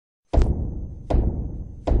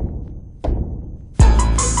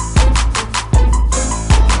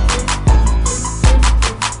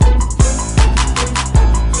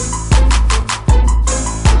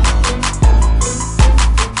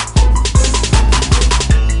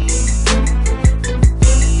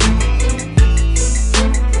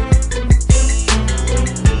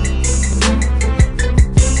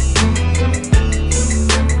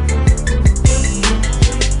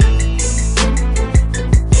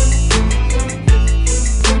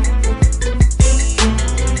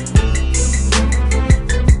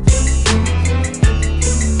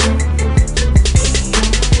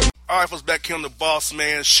here on the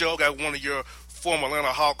Bossman show. Got one of your former Atlanta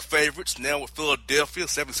Hawk favorites, now with Philadelphia,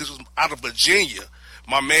 76ers out of Virginia.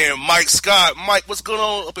 My man, Mike Scott. Mike, what's going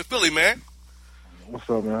on up in Philly, man? What's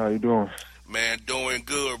up, man? How you doing? Man, doing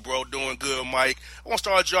good, bro. Doing good, Mike. I want to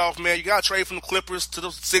start you off, man. You got to trade from the Clippers to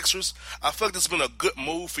the Sixers. I feel like this has been a good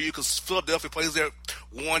move for you because Philadelphia plays there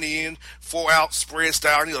 1 in, 4 out spread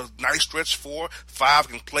style. You know, nice stretch 4, 5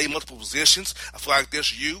 can play multiple positions. I feel like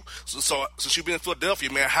that's you. So since you've been in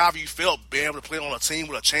Philadelphia, man, how have you felt being able to play on a team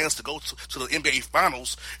with a chance to go to the NBA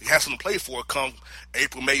Finals and have something to play for come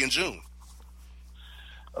April, May, and June?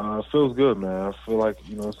 It feels good, man. I feel like,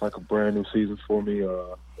 it's like a brand new season for me.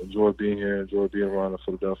 Enjoy being here, enjoy being around the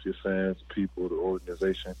Philadelphia fans, the people, the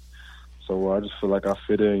organization. So I just feel like I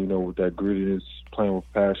fit in, with that grittiness, playing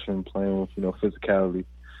with passion, playing with, physicality.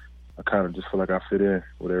 I kind of just feel like I fit in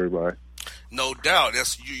with everybody. No doubt.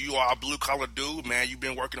 That's you are a blue-collar dude, man. You've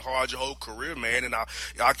been working hard your whole career, man. And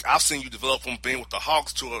I've seen you develop from being with the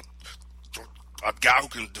Hawks to a guy who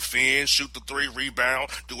can defend, shoot the 3, rebound,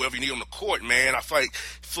 do whatever you need on the court, man. I feel like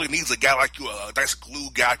Philly needs a guy like you, a nice glue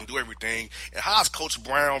guy who can do everything. And how's Coach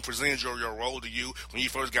Brown presented your role to you when you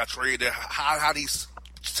first got traded there? How did he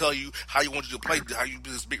tell you how you wanted you to play, how you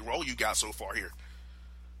this big role you got so far here?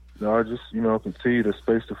 No, I just, continue to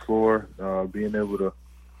space the floor, being able to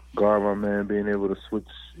guard my man, being able to switch,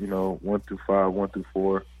 1 through 5, 1 through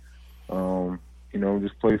 4.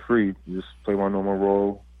 Just play free, just play my normal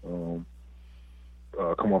role.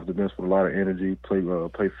 Come off the bench with a lot of energy, play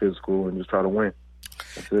physical, and just try to win.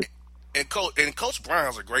 That's it. And Coach Brown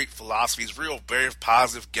has a great philosophy. He's a very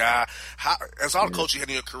positive guy. As all the coaches you had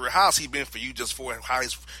in your career, how has he been for you just for how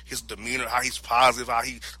his demeanor, how he's positive, how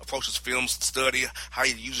he approaches film study, how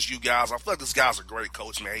he uses you guys? I feel like this guy's a great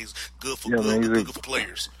coach, man. He's good for good for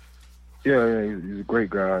players. Yeah, he's a great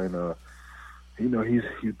guy. And,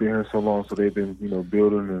 he's been here so long, so they've been,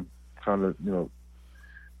 building and trying to,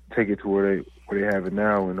 take it to where they have it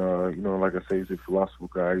now. And, like I say, he's a philosophical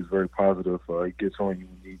guy. He's very positive. He gets on you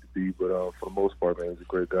when you need to be. But for the most part, man, he's a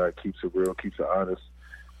great guy. Keeps it real, keeps it honest,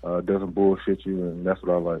 doesn't bullshit you, and that's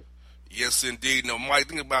what I like. Yes, indeed. No, Mike,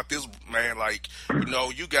 think about this, man. Like,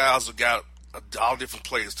 you guys have got all different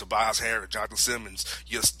players, Tobias Harris, Jonathan Simmons,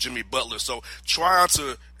 yes, Jimmy Butler. So trying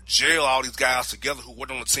to jail all these guys together who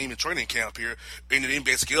worked on the team in training camp here in the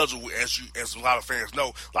NBA schedule, as a lot of fans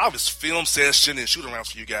know, a lot of it's film session and shoot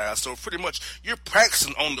arounds for you guys. So pretty much you're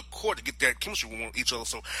practicing on the court to get that chemistry with each other.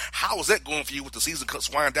 So how is that going for you with the season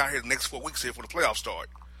winding down here the next 4 weeks here for the playoffs start?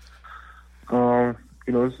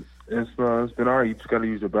 It's been all right. You just got to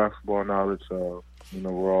use your basketball knowledge.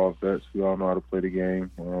 We're all vets. We all know how to play the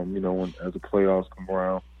game. When as the playoffs come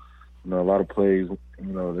around, a lot of plays,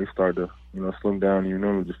 they start to, slim down. You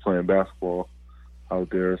remember just playing basketball out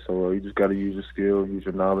there. So you just got to use your skill, use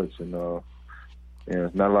your knowledge, and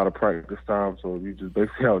it's not a lot of practice time. So you just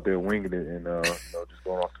basically out there winging it and, just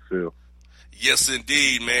going off the field. Yes,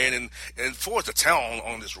 indeed, man. And for the talent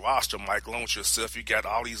on this roster, Mike, along with yourself, you got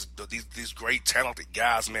all these great talented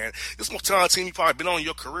guys, man. This most talented team you've probably been on in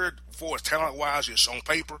your career for as talent-wise, just on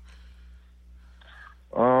paper.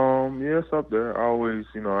 Yeah, it's up there. I always,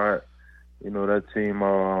 that team,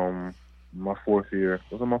 my 4th year.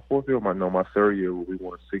 Was it my 4th year? My 3rd year where we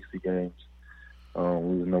won 60 games. We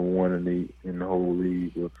was number 1 in the whole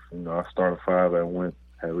league with, I started 5 that went.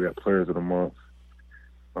 We had players of the month.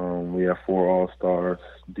 We had 4 All-Stars.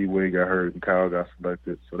 D-Wade got hurt and Kyle got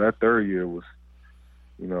selected. So that 3rd year was,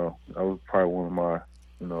 that was probably one of my,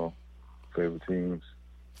 favorite teams.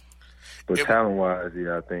 But talent-wise,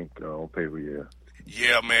 yeah, I think on paper, yeah.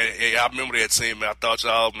 Yeah, man. Yeah, I remember that team, man. I thought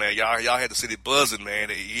y'all had the city buzzing, man.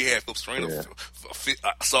 You had Philip Stringer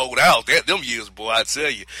sold out. Them years, boy, I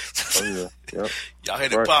tell you. Oh, yeah. Yep. Y'all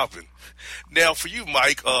had it popping. Now, for you,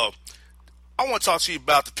 Mike, I want to talk to you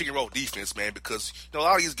about the pick and roll defense, man, because a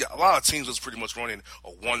lot of teams is pretty much running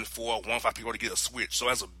a 1-4, 1-5 pick and roll to get a switch. So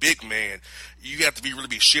as a big man, you have to really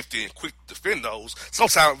be shifty and quick to defend those.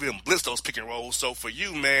 Sometimes we even blitz those pick and rolls. So for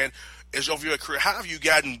you, man, as over your career, how have you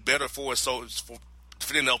gotten better for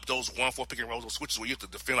defending up those 1-4 pick and rolls or switches where you have to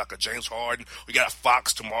defend like a James Harden? We got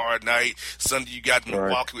Fox tomorrow night. Sunday you got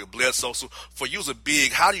Milwaukee with Bledsoe. So for you as a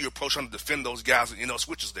big, how do you approach trying to defend those guys and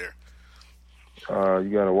switches there? You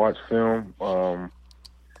got to watch film. I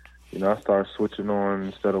started switching on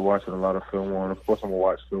instead of watching a lot of film on. Of course, I'm going to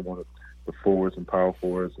watch film on the forwards and power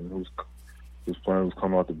forwards and who's playing, who's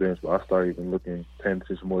coming off the bench. But I started even paying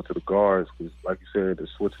attention more to the guards because, like you said, they're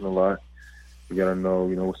switching a lot. You got to know,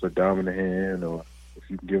 what's their dominant hand, or if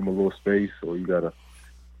you can give them a little space, or you got to,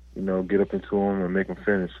 get up into them and make them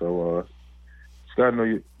finish. So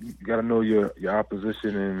you got to know your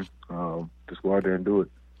opposition and just go out there and do it.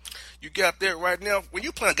 You got that right now. When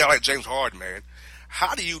you play a guy like James Harden, man,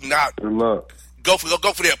 how do you not Good luck. go for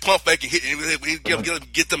that pump fake and hit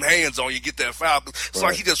and get them hands on you, get that foul? It's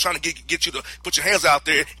like he's just trying to get you to put your hands out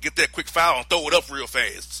there, get that quick foul, and throw it up real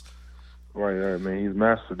fast. Right, man. He's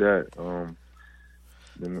mastered that.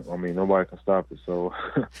 I mean, nobody can stop it. So,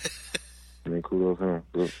 I mean, kudos to him.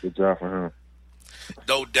 Good job for him.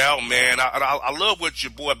 No doubt, man. I love what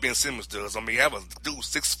your boy Ben Simmons does. I mean, have a dude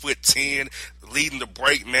 6'10", leading the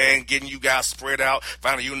break, man, getting you guys spread out,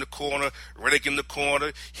 finding you in the corner, Redick in the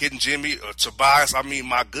corner, hitting Jimmy, Tobias. I mean,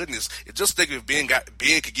 my goodness. Just think if Ben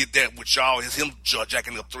could get that with y'all, him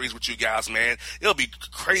jacking up threes with you guys, man. It'll be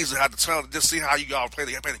crazy how just see how you all play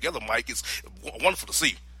together, Mike. It's wonderful to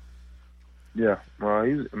see. Yeah,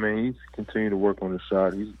 he's continuing to work on the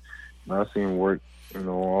shot. I see him work.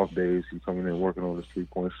 Off days, he's coming in working on his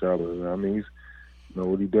 3-point shot. I mean, he's,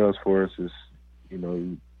 what he does for us is,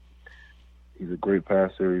 he's a great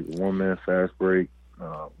passer. He's a one-man fast break.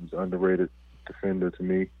 He's an underrated defender to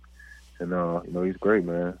me. And, he's great,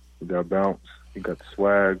 man. He got bounce. He got the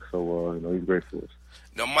swag. So, he's great for us.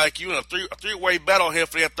 Now, Mike, you in a three-way battle here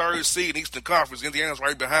for that third seed in Eastern Conference. Indiana's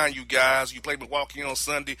right behind you guys. You play Milwaukee on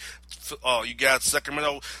Sunday. You got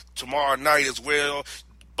Sacramento tomorrow night as well.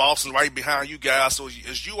 Boston right behind you guys. So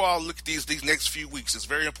as you all look at these next few weeks, it's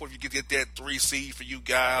very important you get that 3 seed for you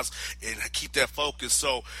guys and keep that focus.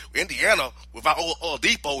 So Indiana, without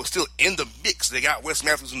Oladipo, is still in the mix. They got Wes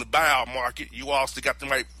Matthews in the buyout market. You all still got them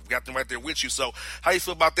right there with you. So how you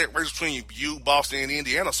feel about that race between you, Boston, and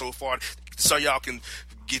Indiana so far, so y'all can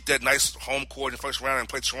get that nice home court in the first round and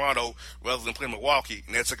play Toronto rather than play Milwaukee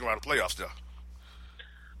in that second round of playoffs there?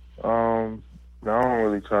 I don't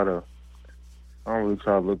really try to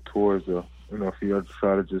look towards the, field.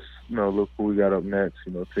 Try to just, look who we got up next,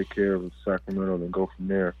 take care of Sacramento and go from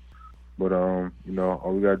there. But, all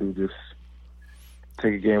we got to do is just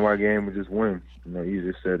take it game by game and just win.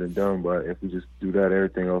 Easier said than done, but if we just do that,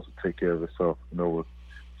 everything else will take care of itself, with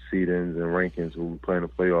seedings and rankings when we play in the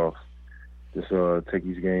playoffs. Just take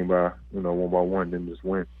each game by, one by one, then just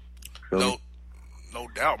win. No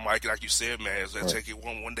doubt, Mike. Like you said, man, take it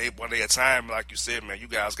one day at a time. Like you said, man, you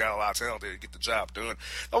guys got a lot of talent there to get the job done.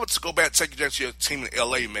 I want to go back and take you to your team in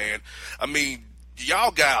L.A., man. I mean,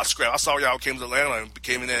 y'all guys scrap. I saw y'all came to Atlanta and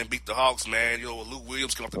came in there and beat the Hawks, man. Lou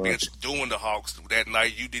Williams came off the bench doing the Hawks that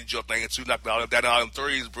night. You did your thing, and you knocked out them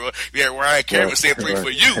threes, bro. You had Ryan Cameron saying 3 for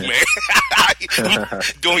you, man.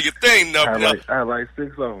 Doing your thing. I had like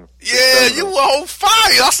 6 of them. Yeah, you were on fire.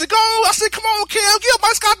 I said, come on, Cam.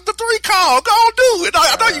 Mike's got the 3 call. Go on, do it.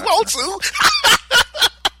 I know you want to.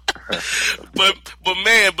 but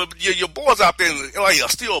your boys out there in LA are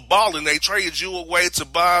still balling. They traded you away,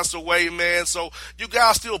 Tobias away, man. So you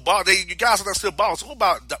guys still ball. You guys are still balling. So what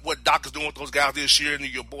about what Doc is doing with those guys this year and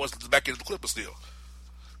your boys back in the Clippers still?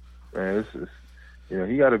 Man,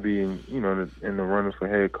 he got to be in the runners for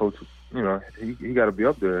head coach. He got to be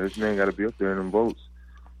up there. His name got to be up there in them votes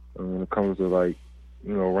when it comes to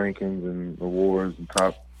rankings and awards and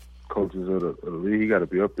top coaches of the league. He got to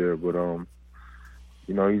be up there, but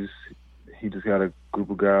he just got a group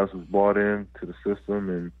of guys who's bought in to the system,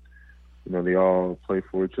 and they all play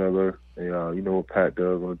for each other. And you know what Pat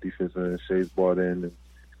does on the defense end. Shea's bought in, and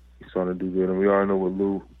he's starting to do good. And we already know what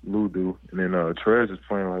Lou do. And then Trez is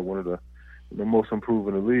playing like one of the most improved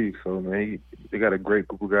in the league. So man, they got a great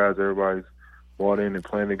group of guys. Everybody's bought in and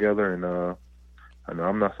playing together, and I know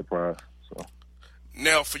I'm not surprised. So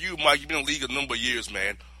now for you, Mike, you've been in the league a number of years,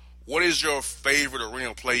 man. What is your favorite arena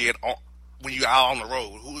to play at when you're out on the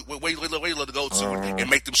road? Where you love to go to and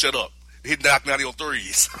make them shut up? Knocking out your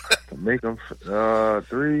threes. Make them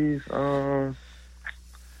threes. I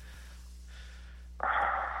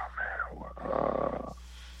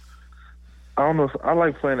don't know. I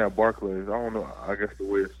like playing at Barclays. I don't know. I guess the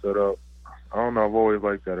way it's set up. I don't know. I've always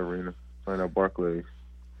liked that arena, playing at Barclays.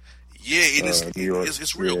 Yeah,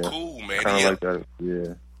 it's real cool, man. I like that.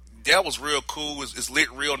 Yeah. That was real cool. It's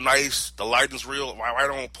lit real nice. The lighting's real right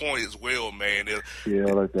on point as well, man. Yeah,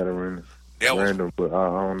 I like that arena. That was random, but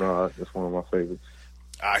I don't know. It's one of my favorites.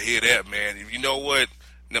 I hear that, man. You know what?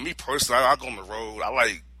 Now, me personally, I go on the road. I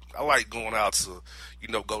like going out to,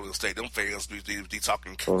 go to the state. Them fans be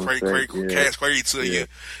talking crazy to you.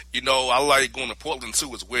 I like going to Portland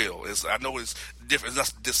too as well. I know it's different.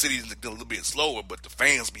 The city's a little bit slower, but the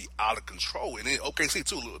fans be out of control. And then OKC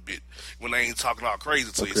too a little bit when they ain't talking all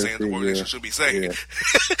crazy to you, saying the word they should be saying.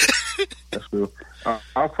 Yeah. That's true.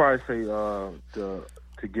 I'll probably say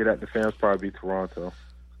to get at the fans probably be Toronto.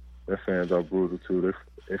 Their fans are brutal too.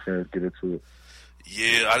 Their fans get into it.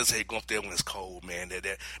 Yeah, I just hate going up there when it's cold, man.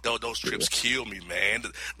 Those trips kill me, man.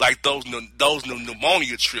 Like those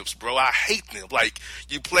pneumonia trips, bro. I hate them. Like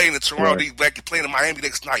you playing in Toronto, like you playing in Miami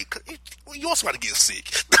next night. You also got to get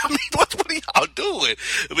sick. I mean, what are y'all doing?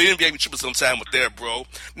 I mean, NBA be tripping sometime with that, bro.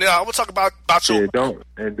 Now I want to talk about your. Don't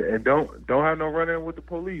have no run in with the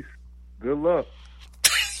police. Good luck.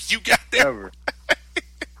 You got that. Ever.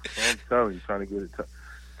 I'm telling you, trying to get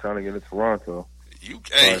to Toronto.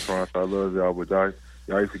 Hey. Toronto, I love y'all, but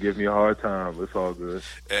y'all used to give me a hard time. But it's all good.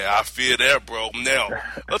 Yeah, I feel that, bro. Now,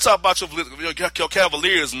 let's talk about your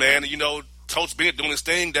Cavaliers, man. You know, Coach Bennett doing his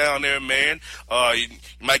thing down there, man. You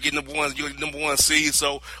might get number one seed.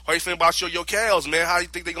 So, how you feel about your Cavs, man? How do you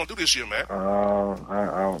think they're gonna do this year, man?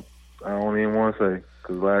 I don't even want to say,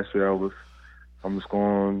 because last year I'm just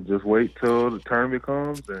going to just wait till the tournament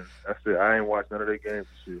comes, and that's it. I ain't watched none of their games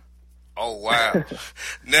this year. Oh, wow.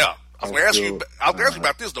 Now, I was going to ask you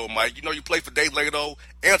about this, though, Mike. You know, you play for Dave Legato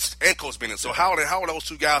and Coach Bennett. So how are those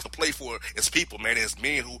two guys to play for as people, man, as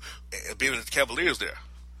men who have been in the Cavaliers there?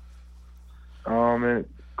 Man,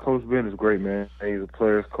 Coach Bennett is great, man. He's a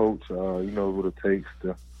player's coach. He knows what it takes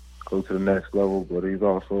to go to the next level, but he's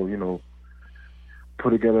also, put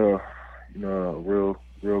together, a real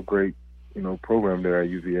great, program there at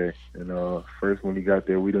UVA. And first when he got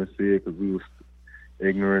there, we didn't see it because we was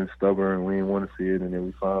ignorant, stubborn, we didn't want to see it. And then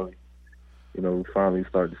we finally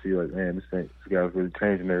started to see, like, man, this guy's really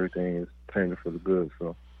changing everything. It's changing for the good.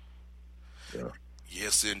 So, yeah.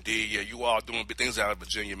 Yes, indeed. Yeah, you all doing big things out of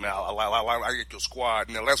Virginia, man. I get your squad.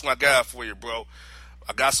 Now, that's what I got for you, bro.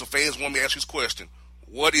 I got some fans want me to ask you this question.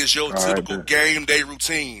 What is your typical game day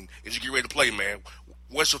routine as you get ready to play, man?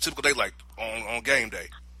 What's your typical day like on game day?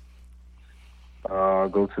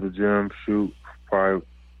 Go to the gym, shoot, probably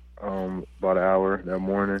about an hour that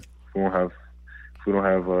morning. If we don't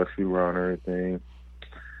have a shoot around or anything.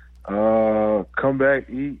 Come back,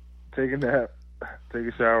 eat, take a nap, take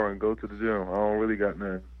a shower, and go to the gym. I don't really got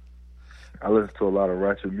nothing. I listen to a lot of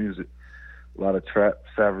ratchet music, a lot of trap,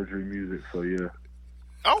 savagery music, so yeah.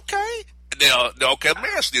 Okay. Now, okay, let me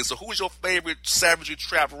ask you this. So who's your favorite savagery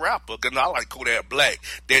trap rapper? Because I like Kodak Black.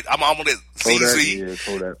 I'm on that ZZ. Yeah,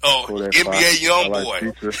 Kodak. Kodak NBA Youngboy.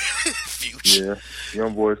 Future. Future.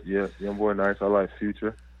 Yeah, Youngboy nice. I like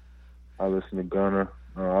Future. I listen to Gunna.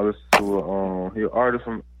 I listen to an artist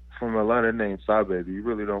from Atlanta named Psy Baby. You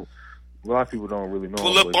really don't. A lot of people don't really know.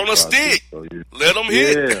 Pull up on a stick. So, yeah. Let them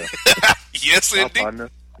hit. Yeah. Yes, indeed. Partner.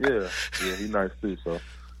 Yeah, he's nice too. So.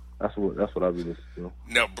 That's what I be listening to.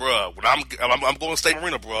 Now, bruh, when I'm going to State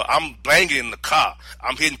Arena, bruh, I'm banging in the car.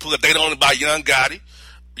 I'm hitting Put a Date On It by Young Gotti.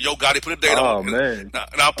 Yo Gotti put a date on it. Oh, man.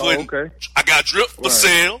 And I'm putting, okay. I got drip for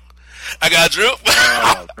sale. I got drip.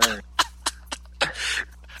 Oh, man.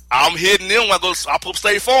 I'm hitting them. I put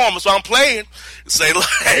State Farm, so I'm playing. Say,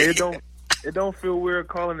 like. It don't feel weird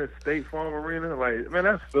calling it State Farm Arena. Like, man,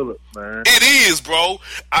 that's Phillips, man. It is, bro.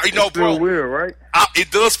 Bro. Feel weird, right?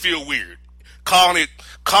 It does feel weird. Calling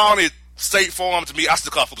it State Farm, to me, I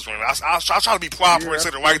still call it Phillips Arena. I try to be proper and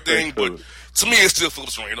say the right thing, but to me, it's still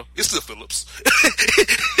Phillips Arena. It's still Phillips.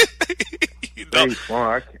 State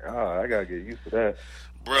Farm, I gotta get used to that,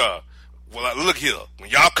 bruh. Well, look here.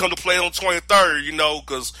 When y'all come to play on 23rd,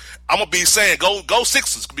 because I'm gonna be saying go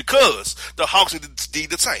Sixers because the Hawks need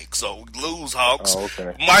the tank. So lose Hawks. Oh,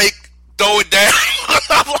 okay. Mike, throw it down.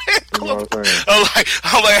 I'm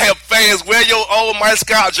like, have fans wear your old Mike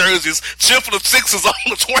Scott jerseys, cheer for the Sixers on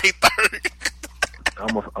the 23rd.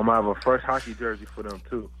 I'm gonna have a fresh hockey jersey for them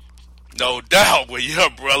too. No doubt, well, yeah,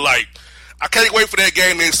 bro. Like, I can't wait for that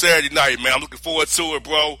game next Saturday night, man. I'm looking forward to it,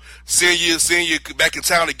 bro. Seeing you back in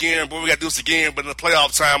town again, bro. We got to do this again, but in the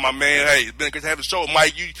playoff time, my man. Hey, it's been good to have the show,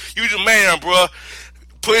 Mike. You the man, bro.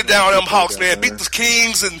 Put it down on them Hawks, man. Beat the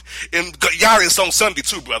Kings and Giannis on Sunday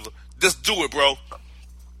too, brother. Just do it, bro.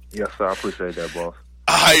 Yes, sir. I appreciate that, boss.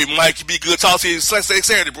 All right, Mike. You be good. Talk to you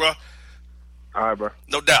Saturday, bro. All right, bro.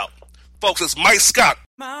 No doubt. Folks, it's Mike Scott.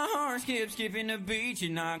 My heart skips skipping the beat.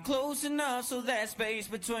 You're not close enough, so that space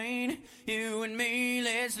between you and me,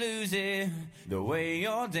 let's lose it. The way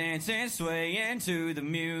you're dancing, swaying to the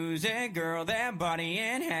music, girl, that body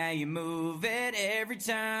and how you move it. Every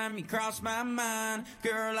time you cross my mind,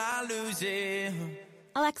 girl, I lose it.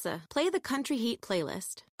 Alexa, play the Country Heat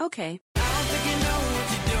playlist. Okay. I don't think you know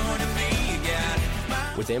what you're doing to me. You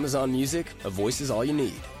got With Amazon Music, a voice is all you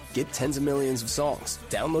need. Get tens of millions of songs.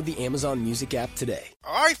 Download the Amazon Music app today.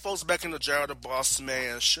 All right, folks, back in the Jared the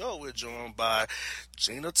Bossman show. We're joined by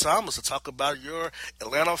Gina Thomas to talk about your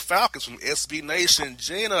Atlanta Falcons from SB Nation.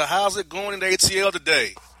 Gina, how's it going in the ATL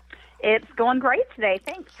today? It's going great today.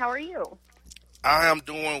 Thanks. How are you? I am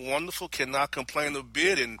doing wonderful, cannot complain a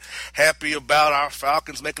bit, and happy about our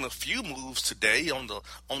Falcons making a few moves today on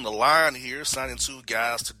the line here, signing two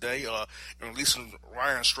guys today, and releasing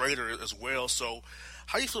Ryan Strader as well. So,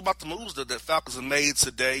 how do you feel about the moves that the Falcons have made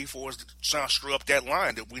today for us to try to stir up that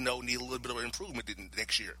line that we know need a little bit of improvement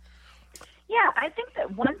next year? Yeah, I think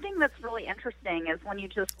that one thing that's really interesting is when you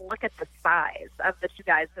just look at the size of the two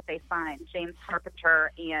guys that they signed, James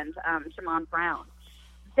Carpenter and Jamon Brown.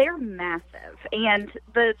 They're massive, and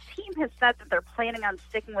the team has said that they're planning on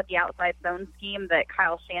sticking with the outside zone scheme that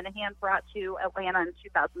Kyle Shanahan brought to Atlanta in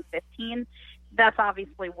 2015. That's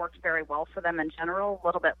obviously worked very well for them in general, a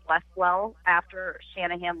little bit less well after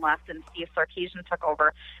Shanahan left and Steve Sarkisian took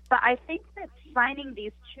over. But I think that signing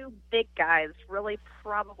these two big guys really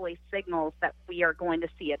probably signals that we are going to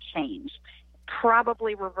see a change.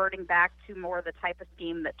 Probably reverting back to more of the type of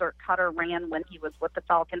scheme that Dirk Cutter ran when he was with the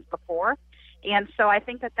Falcons before. And so I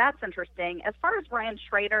think that that's interesting. As far as Ryan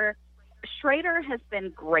Strader, Strader has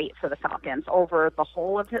been great for the Falcons over the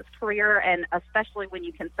whole of his career, and especially when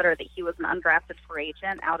you consider that he was an undrafted free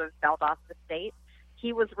agent out of Valdosta State.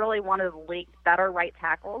 He was really one of the league's better right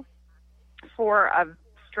tackles for a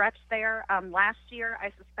stretch there. Last year,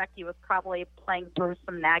 I suspect he was probably playing through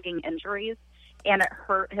some nagging injuries, and it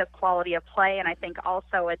hurt his quality of play, and I think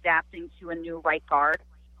also adapting to a new right guard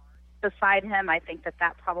beside him, I think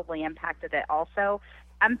that probably impacted it also.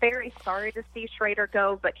 I'm very sorry to see Strader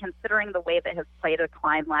go, but considering the way that his play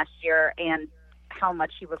declined last year and how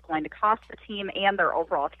much he was going to cost the team and their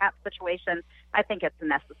overall cap situation, I think it's a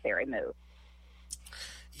necessary move.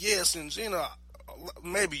 Yes, and Gina,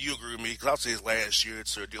 maybe you agree with me, because I'll say his last year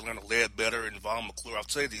to Atlanta Ledbetter and Von McClure. I'll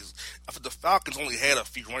tell you I think the Falcons only had a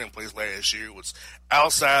few running plays last year. It was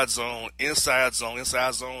outside zone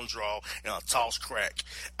draw, and a toss crack.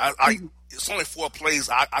 It's only 4 plays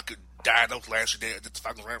I could diagnose last year that the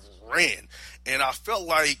Falcons ran. And I felt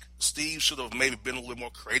like Steve should have maybe been a little more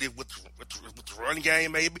creative with the run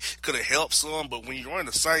game, maybe. Could have helped some, but when you're running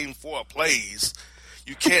the same 4 plays,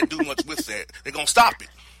 you can't do much with that. They're going to stop it.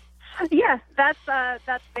 Yes, that's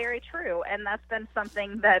very true, and that's been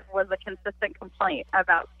something that was a consistent complaint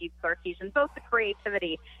about Steve Sarkisian, both the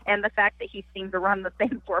creativity and the fact that he seemed to run the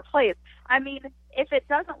same 4 plays. I mean, if it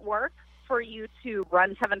doesn't work for you to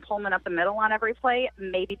run Tevin Coleman up the middle on every play,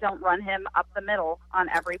 maybe don't run him up the middle on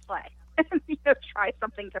every play. Try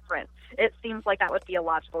something different. It seems like that would be a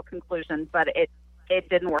logical conclusion, but it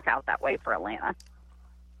didn't work out that way for Atlanta.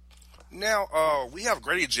 Now, we have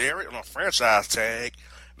Grady Jarrett on a franchise tag.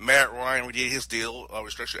 Matt Ryan redid his deal,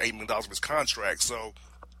 restructured $8 million of his contract. So,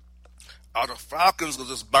 are the Falcons going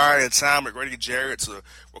to just buy time with Grady Jarrett to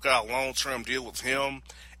work out a long-term deal with him?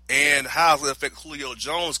 And how does it affect Julio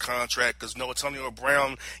Jones' contract? Because Antonio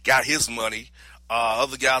Brown got his money.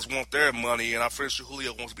 Other guys want their money, and I'm pretty sure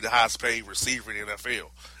Julio wants to be the highest-paid receiver in the NFL.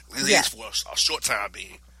 At least for a short time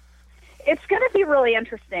being. It's going to be really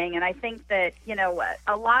interesting, and I think that,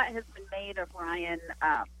 a lot has been made of Ryan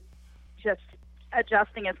just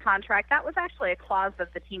adjusting his contract. That was actually a clause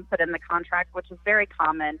that the team put in the contract, which is very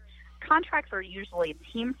common. Contracts are usually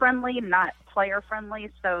team-friendly, not player-friendly,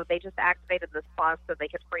 so they just activated this clause so they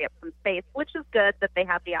could free up some space, which is good that they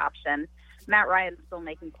have the option. Matt Ryan's still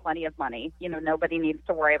making plenty of money. Nobody needs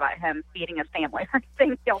to worry about him feeding his family. I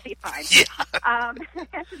think he'll be fine. Yeah.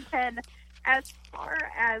 And then as far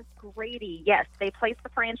as Grady, yes, they placed the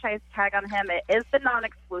franchise tag on him. It is the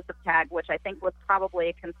non-exclusive tag, which I think was probably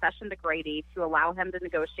a concession to Grady to allow him to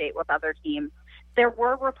negotiate with other teams. There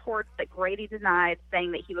were reports that Grady denied,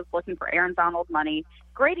 saying that he was looking for Aaron Donald money.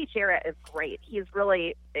 Grady Jarrett is great. He's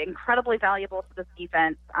really incredibly valuable to this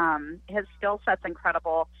defense. His skill set's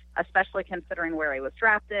incredible, especially considering where he was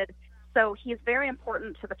drafted. So he's very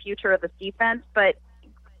important to the future of this defense, but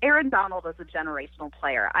Aaron Donald is a generational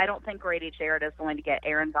player. I don't think Grady Jarrett is going to get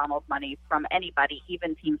Aaron Donald money from anybody,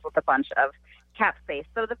 even teams with a bunch of cap space.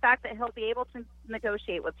 So the fact that he'll be able to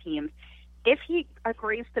negotiate with teams, if he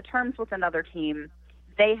agrees to terms with another team,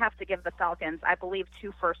 they have to give the Falcons, I believe,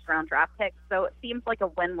 2 first-round draft picks. So it seems like a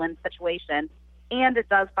win-win situation, and it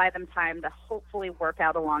does buy them time to hopefully work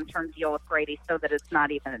out a long-term deal with Grady so that it's not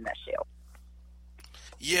even an issue.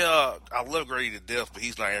 Yeah, I love Grady to death, but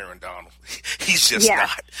he's not Aaron Donald. He's just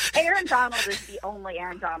not. Aaron Donald is the only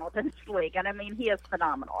Aaron Donald in this league, and I mean, he is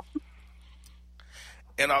phenomenal.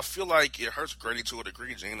 And I feel like it hurts Grady to a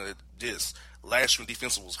degree, Gina. This last year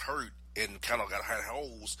defense was hurt, and kind of had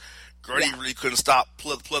holes. Grady really couldn't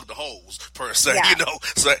plug the holes per se, Yeah.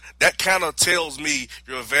 So that kind of tells me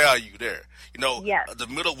your value there. Yes. The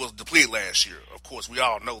middle was depleted last year. Of course, we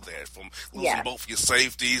all know that from losing both your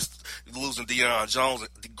safeties, losing Deion Jones.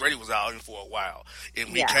 Grady was out in for a while, and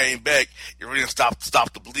when he came back, it really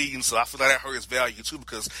stopped the bleeding. So I feel like that hurt his value too,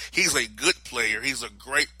 because he's a good player. He's a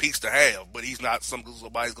great piece to have, but he's not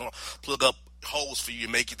somebody's going to plug up holes for you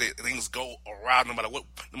and make things go around no matter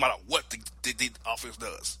what the offense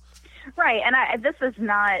does. Right, and this is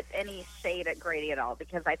not any shade at Grady at all,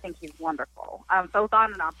 because I think he's wonderful, both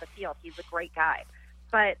on and off the field. He's a great guy,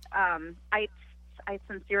 but I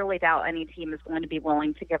sincerely doubt any team is going to be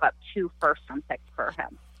willing to give up 2 first-round picks for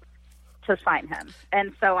him to sign him,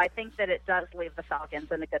 and so I think that it does leave the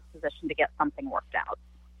Falcons in a good position to get something worked out.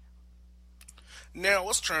 Now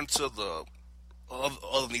let's turn to the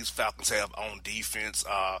other needs Falcons have on defense.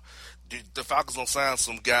 The Falcons gonna sign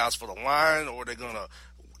some guys for the line, or they're gonna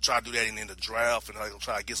try to do that in the draft, and they're gonna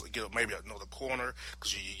try to get maybe another corner,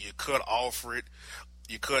 because you cut Alfred,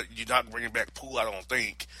 you're not bringing back Poole, I don't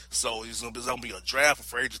think. So it's gonna be a draft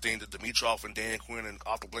for agent thing that Dimitroff and Dan Quinn and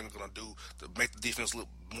Arthur Blank are gonna do to make the defense look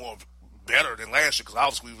more better than last year, because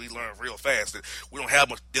obviously we learned real fast that we don't have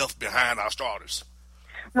much depth behind our starters.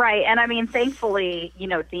 Right, and I mean, thankfully,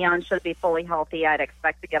 Deion should be fully healthy. I'd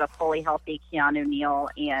expect to get a fully healthy Keanu Neal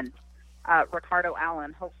and Ricardo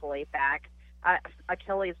Allen, hopefully, back.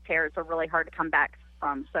 Achilles tears are really hard to come back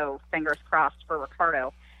from, so fingers crossed for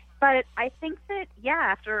Ricardo. But I think that,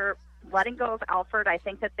 after letting go of Alfred, I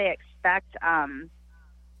think that they expect, I'm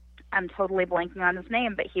totally blanking on his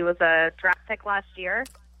name, but he was a draft pick last year.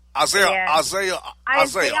 Isaiah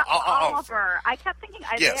Oliver. I kept thinking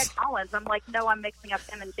Isaiah Collins. I'm like, no, I'm mixing up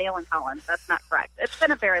him and Jalen Collins. That's not correct. It's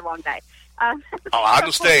been a very long day. I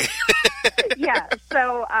understand.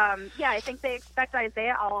 I think they expect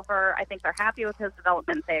Isaiah Oliver. I think they're happy with his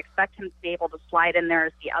development. They expect him to be able to slide in there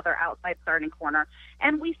as the other outside starting corner.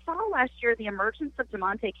 And we saw last year the emergence of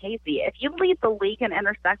Damontae Casey. If you lead the league in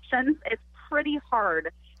interceptions, it's pretty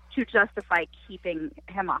hard to justify keeping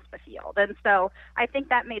him off the field. And so I think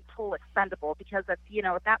that made Poole expendable, because at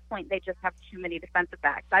that point they just have too many defensive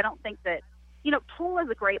backs. I don't think that, Poole is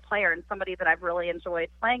a great player and somebody that I've really enjoyed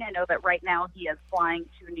playing. I know that right now he is flying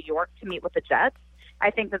to New York to meet with the Jets.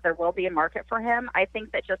 I think that there will be a market for him. I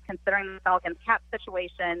think that just considering the Falcons' cap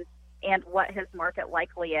situation and what his market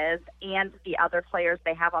likely is, and the other players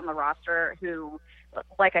they have on the roster who,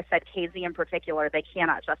 like I said, Casey in particular, they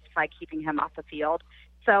cannot justify keeping him off the field.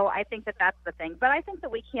 So I think that that's the thing. But I think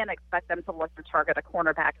that we can't expect them to look to target a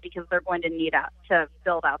cornerback, because they're going to need to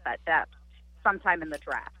build out that depth sometime in the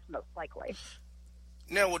draft, most likely.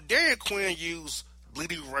 Now, would Darian Quinn use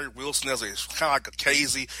Bleedy Ray Wilson as a kind of like a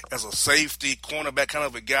Casey, as a safety, cornerback kind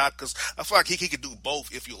of a guy? Because I feel like he could do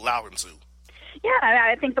both if you allow him to. Yeah,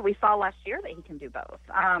 I think that we saw last year that he can do both.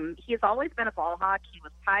 He's always been a ball hawk. He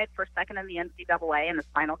was tied for second in the NCAA in his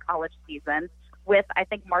final college season with, I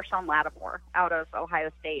think, Marshawn Lattimore out of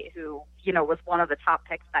Ohio State, who, was one of the top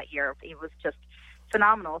picks that year. He was just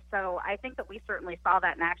phenomenal. So I think that we certainly saw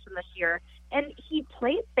that in action this year. And he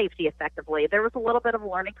played safety effectively. There was a little bit of a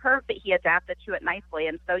learning curve, but he adapted to it nicely.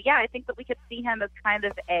 And so, I think that we could see him as kind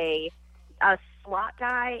of a slot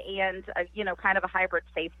guy and, kind of a hybrid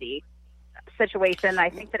safety situation. I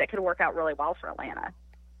think that it could work out really well for Atlanta.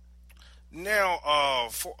 Now,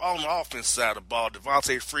 on the offense side of the ball,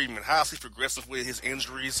 Devontae Freeman, how's he progressing with his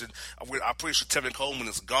injuries? And I'm pretty sure Tevin Coleman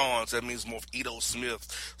is gone, so that means more of Ito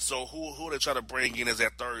Smith. So who are they trying to bring in as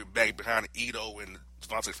that third back behind Ito and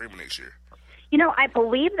Devontae Freeman next year? I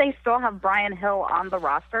believe they still have Brian Hill on the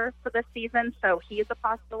roster for this season, so he is a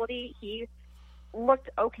possibility. He looked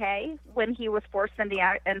okay when he was forced into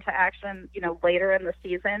action, later in the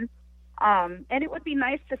season. And it would be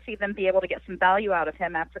nice to see them be able to get some value out of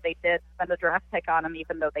him after they did spend a draft pick on him,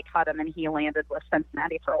 even though they cut him and he landed with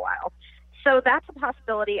Cincinnati for a while. So that's a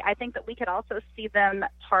possibility. I think that we could also see them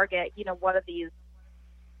target, one of these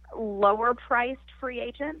lower-priced free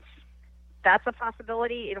agents. That's a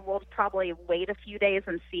possibility. We'll probably wait a few days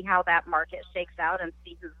and see how that market shakes out and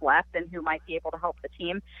see who's left and who might be able to help the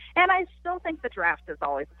team. And I still think the draft is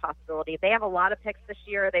always a possibility. They have a lot of picks this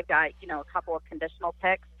year. They've got, a couple of conditional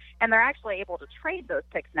picks. And they're actually able to trade those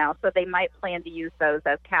picks now, so they might plan to use those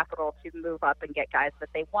as capital to move up and get guys that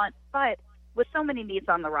they want. But with so many needs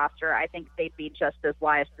on the roster, I think they'd be just as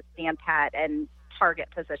wise to stand pat and target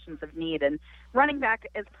positions of need. And running back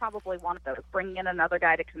is probably one of those. Bringing in another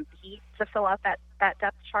guy to compete to fill out that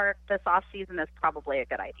depth chart this offseason is probably a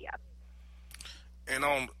good idea. And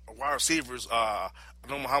on wide receivers, I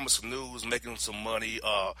know Mohamed Sanu is making some money.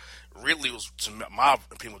 Ridley was, to my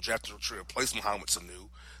opinion, drafted to replace Mohamed Sanu.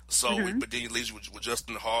 So, but then he leaves you with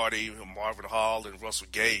Justin Hardy, Marvin Hall, and Russell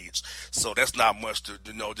Gage. So that's not much to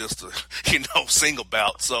just to sing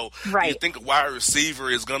about. So you think a wide receiver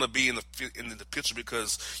is going to be in the picture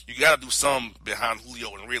because you got to do something behind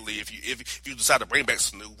Julio and Ridley. If you decide to bring back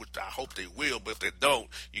Sanu, which I hope they will, but if they don't,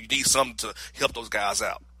 you need something to help those guys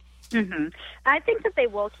out. I think that they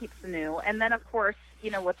will keep Sanu, and then of course,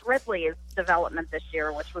 with Ridley's development this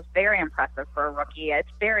year, which was very impressive for a rookie, it's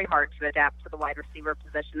very hard to adapt to the wide receiver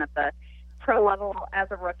position at the pro level as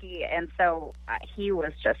a rookie, and so he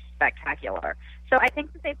was just spectacular. So I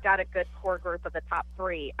think that they've got a good core group of the top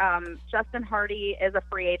three. Justin Hardy is a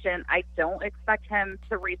free agent. I don't expect him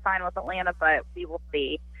to re-sign with Atlanta, but we will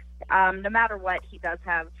see. No matter what, he does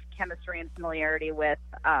have chemistry and familiarity with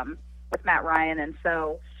Matt Ryan, and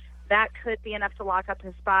so that could be enough to lock up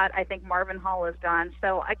his spot. I think Marvin Hall is gone.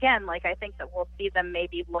 So, again, I think that we'll see them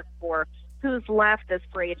maybe look for who's left as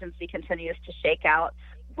free agency continues to shake out.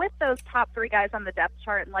 With those top three guys on the depth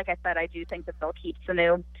chart, and like I said, I do think that they'll keep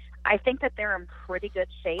Sanu. I think that they're in pretty good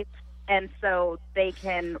shape, and so they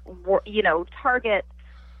can, target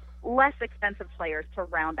less expensive players to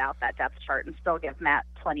round out that depth chart and still give Matt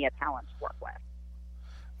plenty of talent to work with.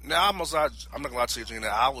 Now, I'm not going to lie to you, Gina.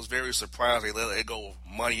 I was very surprised they let it go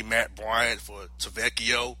money Matt Bryant for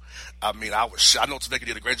Tavecchio. I mean, I know Tavecchio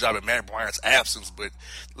did a great job in Matt Bryant's absence, but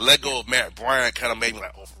let go of Matt Bryant kind of made me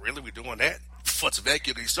like, oh, really? We're doing that? For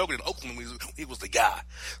Tavecchio, he struggled in Oakland when he was the guy.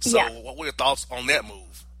 So what were your thoughts on that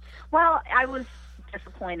move? Well, I was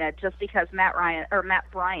disappointed just because Matt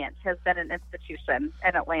Bryant has been an institution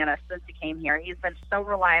in Atlanta since he came here. He's been so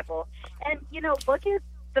reliable. And, look at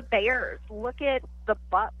the Bears, look at the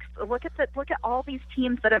Bucks, look at all these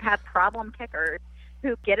teams that have had problem kickers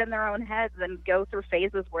who get in their own heads and go through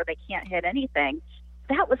phases where they can't hit anything.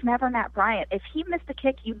 That was never Matt Bryant. If he missed a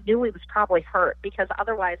kick, you knew he was probably hurt because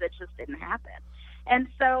otherwise it just didn't happen. And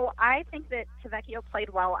so I think that Tavecchio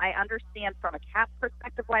played well. I understand from a cap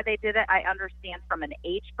perspective why they did it. I understand from an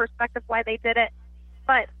age perspective why they did it.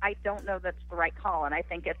 But I don't know that's the right call. And I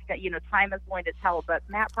think it's, time is going to tell. But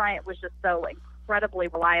Matt Bryant was just so incredibly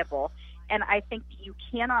reliable. And I think you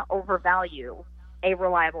cannot overvalue a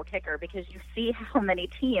reliable kicker because you see how many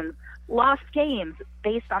teams lost games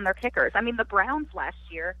based on their kickers. I mean, the Browns last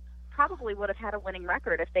year probably would have had a winning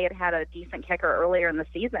record if they had had a decent kicker earlier in the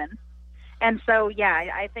season. And so,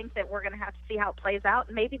 I think that we're going to have to see how it plays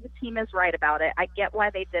out. Maybe the team is right about it. I get why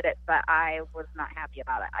they did it, but I was not happy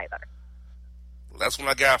about it either. Well, that's what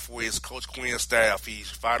I got for you is Coach Quinn's staff. He's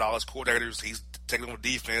fired all his coordinators. He's taking over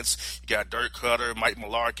defense. You got Dirk Cutter, Mike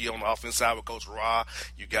Mularkey on the offense side with Coach Ra.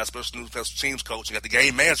 You got special teams coach. You got the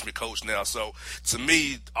game management coach now. So, to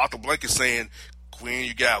me, Arthur Blank is saying, Quinn,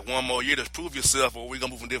 you got one more year to prove yourself, or we're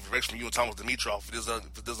going to move in a different direction from you and Thomas Dimitroff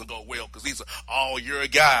if it doesn't go well, because these are all your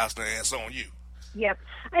guys, man. It's on you. Yep.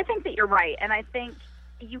 I think that you're right, and I think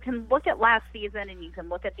you can look at last season and you can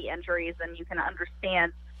look at the injuries and you can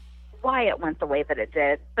understand why it went the way that it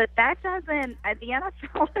did, but that doesn't, the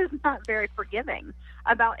NFL is not very forgiving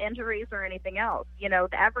about injuries or anything else.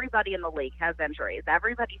 Everybody in the league has injuries.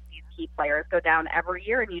 Everybody sees key players go down every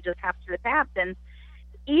year, and you just have to adapt. And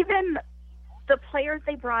even the players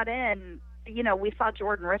they brought in, we saw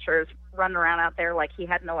Jordan Richards running around out there like he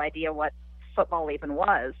had no idea what football even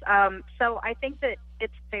was. So I think that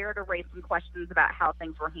it's fair to raise some questions about how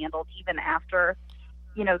things were handled even after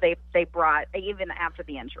even after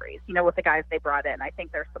the injuries, with the guys they brought in. I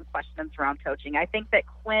think there's some questions around coaching. I think that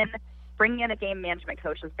Quinn bringing in a game management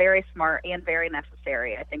coach is very smart and very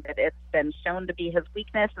necessary. I think that it's been shown to be his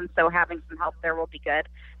weakness, and so having some help there will be good.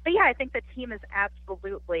 But I think the team is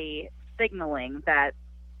absolutely signaling that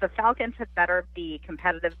the Falcons had better be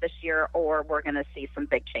competitive this year, or we're going to see some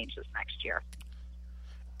big changes next year.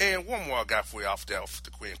 And one more I got for you off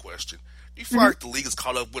the Quinn question. Do you feel like the league is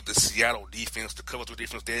caught up with the Seattle defense, the cover 3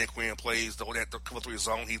 defense Dan Quinn plays, the cover 3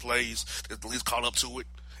 zone he plays? Is the league's caught up to it?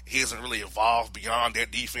 He hasn't really evolved beyond that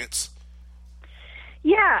defense?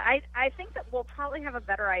 Yeah, I think that we'll probably have a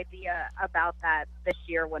better idea about that this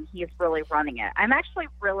year when he's really running it. I'm actually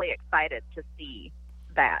really excited to see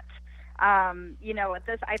that.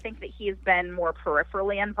 I think that he's been more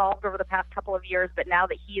peripherally involved over the past couple of years, but now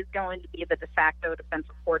that he is going to be the de facto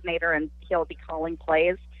defensive coordinator and he'll be calling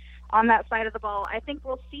plays on that side of the ball, I think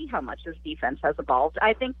we'll see how much his defense has evolved.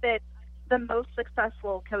 I think that the most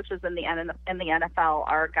successful coaches in the NFL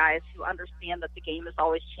are guys who understand that the game is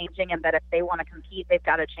always changing and that if they want to compete, they've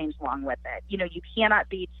got to change along with it. You cannot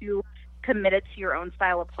be too committed to your own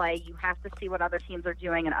style of play. You have to see what other teams are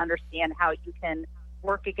doing and understand how you can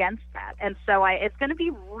work against that. And so it's going to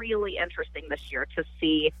be really interesting this year to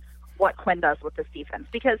see what Quinn does with this defense,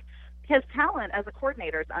 because his talent as a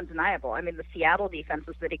coordinator is undeniable. I mean, the Seattle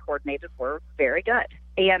defenses that he coordinated were very good.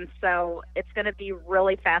 And so it's going to be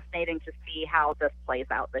really fascinating to see how this plays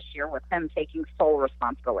out this year with him taking sole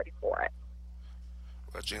responsibility for it.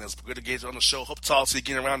 Well, Gina, it's good to get you on the show. Hope to talk to you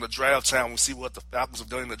again around the draft time. We'll see what the Falcons have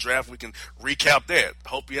done in the draft. We can recap that.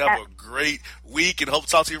 Hope you have a great week, and hope to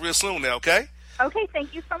talk to you real soon now, okay? Okay,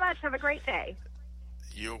 thank you so much. Have a great day.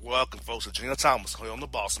 You're welcome, folks. Gina Thomas here on the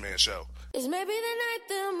Bossman Show. It's maybe the night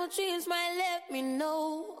that my dreams might let me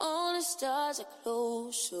know all the stars are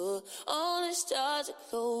closer, all the stars are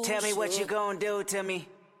closer. Tell me what you gonna do to me.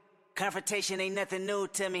 Confrontation ain't nothing new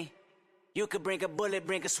to me. You could bring a bullet,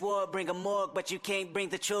 bring a sword, bring a morgue, but you can't bring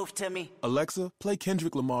the truth to me. Alexa, play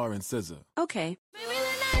Kendrick Lamar and SZA. Okay. Maybe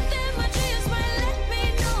the night that my dreams might let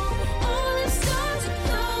me know all the stars are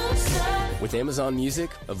closer. With Amazon Music,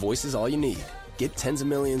 a voice is all you need. Get tens of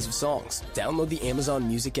millions of songs. Download the Amazon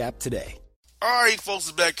Music app today. All right, folks,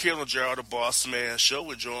 it's back here on the Gerald the Boss Man Show.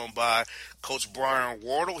 We're joined by Coach Brian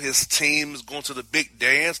Wardle. His team is going to the big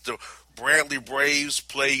dance. The Bradley Braves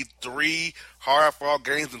played 3 hard-fought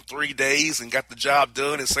games in 3 days and got the job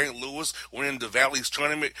done in St. Louis, winning the Valley's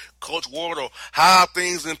tournament. Coach Wardle, how are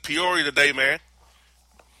things in Peoria today, man?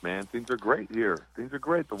 Man, things are great here. Things are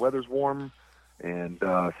great. The weather's warm and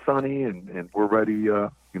sunny, and we're ready.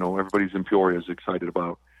 Everybody's in Peoria is excited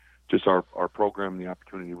about just our program and the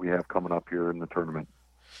opportunity we have coming up here in the tournament.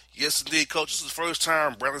 Yes, indeed, Coach. This is the first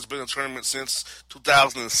time Bradley's been in a tournament since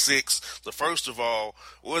 2006. So first of all,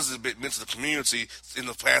 what has it meant to the community in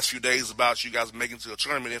the past few days about you guys making it to a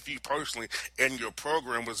tournament? If you personally and your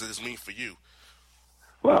program, what does this mean for you?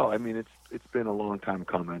 Well, I mean, it's been a long time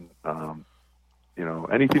coming.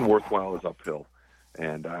 Anything worthwhile is uphill,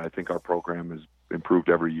 and I think our program has improved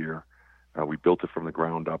every year. We built it from the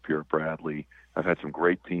ground up here at Bradley. I've had some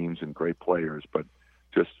great teams and great players, but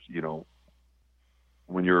just,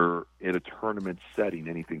 when you're in a tournament setting,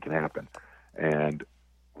 anything can happen. And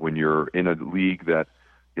when you're in a league that,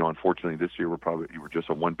 unfortunately this year we're just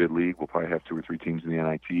a one-bid league. We'll probably have 2 or 3 teams in the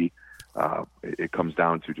NIT. It comes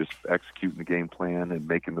down to just executing the game plan and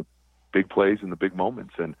making the big plays in the big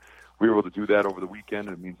moments. And we were able to do that over the weekend.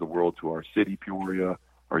 It means the world to our city, Peoria,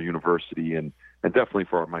 our university, and definitely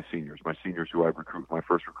for my seniors who I've recruited, my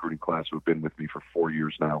first recruiting class, who have been with me for 4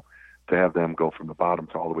 years now. To have them go from the bottom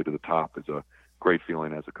to all the way to the top is a great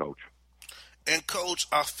feeling as a coach. And, Coach,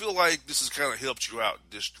 I feel like this has kind of helped you out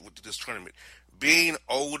with this tournament. Being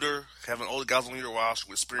older, having older guys on your roster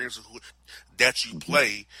with experience that you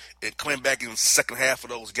play, and coming back in the second half of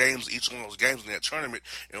those games, each one of those games in that tournament,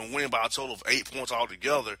 and winning by a total of 8 points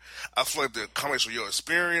altogether, I feel like the combination of your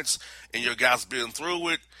experience and your guys being through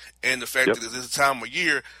it, and the fact that at this time of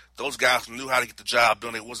year, those guys knew how to get the job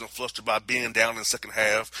done. They wasn't flustered by being down in the second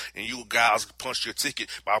half, and you guys punched your ticket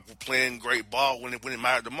by playing great ball when it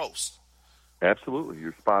mattered the most. Absolutely.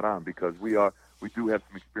 You're spot on, because we do have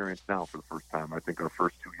some experience now for the first time. I think our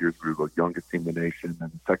first 2 years we were the youngest team in the nation,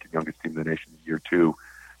 and the second youngest team in the nation in year 2.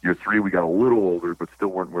 Year 3 we got a little older, but still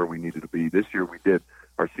weren't where we needed to be. This year we did.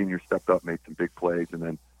 Our seniors stepped up, made some big plays, and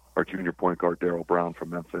then our junior point guard Darryl Brown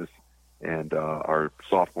from Memphis and our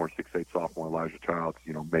 6'8" sophomore Elijah Childs,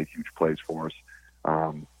 made huge plays for us.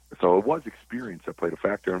 So it was experience that played a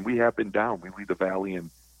factor, and we have been down. We lead the Valley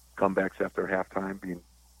in comebacks after halftime,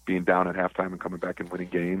 being down at halftime and coming back and winning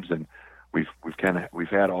games, and we've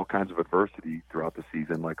had all kinds of adversity throughout the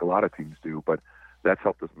season, like a lot of teams do, but that's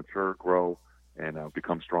helped us mature, grow, and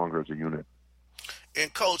become stronger as a unit.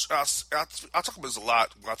 And, Coach, I talk about this a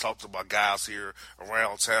lot when I talk to my guys here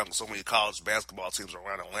around town. So many college basketball teams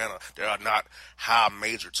around Atlanta, there are not high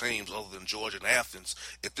major teams other than Georgia and Athens.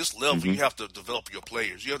 At this level, you have to develop your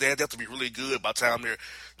players. They have to be really good by the time they're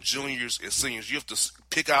juniors and seniors. You have to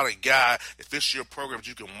pick out a guy, if it's your program, that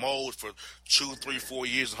you can mold for 2, 3, 4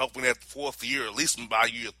 years, and hopefully that 4th year, at least by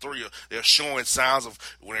year 3, they're showing signs of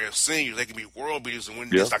when they're seniors, they can be world beaters. And when,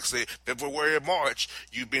 just like I said, February and March,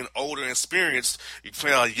 you've been older and experienced, you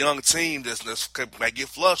play on a young team that might get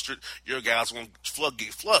flustered, your guys won't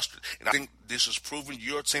get flustered. And I think this has proven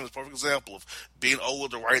your team is a perfect example of being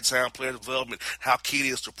older, the right time, player development, how key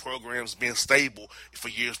it is to programs being stable for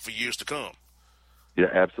years to come. Yeah,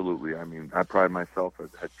 absolutely. I mean, I pride myself as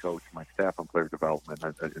head coach, my staff on player development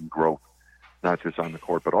and growth, not just on the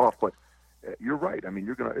court but off. But you're right. I mean,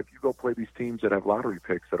 if you go play these teams that have lottery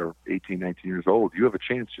picks that are 18, 19 years old, you have a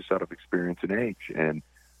chance just out of experience and age. And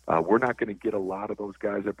we're not going to get a lot of those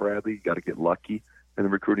guys at Bradley. You got to get lucky in the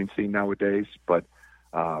recruiting scene nowadays. But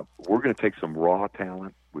we're going to take some raw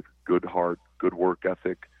talent with good heart, good work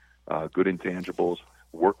ethic, good intangibles,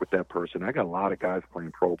 work with that person. I got a lot of guys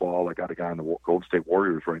playing pro ball. I got a guy in the Golden State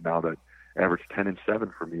Warriors right now that averaged 10 and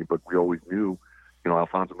 7 for me, but we always knew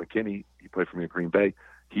Alfonso McKinney, he played for me at Green Bay.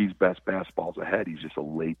 He's best basketball's ahead. He's just a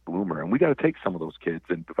late bloomer. And we got to take some of those kids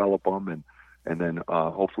and develop them and then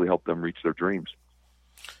hopefully help them reach their dreams.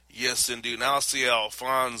 Yes, indeed. Now I see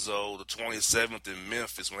Alfonso the 27th in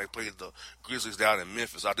Memphis when they played the Grizzlies down in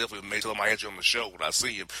Memphis. I definitely may tell him I had you on the show when I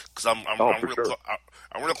see him because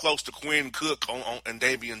I'm real close to Quinn Cook and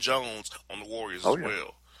Davian Jones on the Warriors as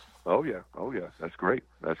well. Oh yeah. That's great.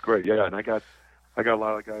 Yeah, and I got a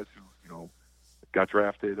lot of guys who got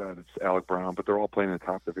drafted. It's Alec Brown, but they're all playing in the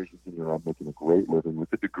top divisions and making a great living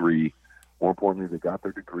with a degree. More importantly, they got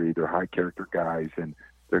their degree. They're high character guys, and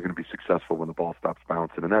they're going to be successful when the ball stops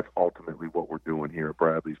bouncing. And that's ultimately what we're doing here at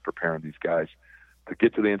Bradley's, preparing these guys to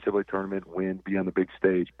get to the NCAA tournament, win, be on the big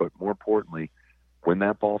stage. But more importantly, when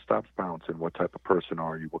that ball stops bouncing, what type of person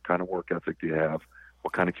are you? What kind of work ethic do you have?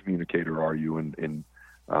 What kind of communicator are you? And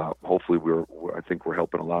hopefully I think we're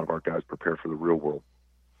helping a lot of our guys prepare for the real world.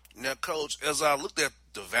 Now, Coach, as I looked at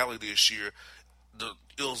the Valley this year,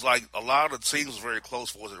 it was like a lot of the teams were very close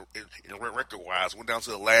for us in record-wise. Went down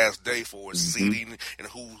to the last day for seeding and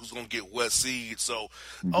who's going to get what seed. So,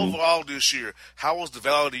 overall this year, how was the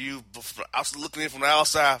Valley to you? I was looking in from the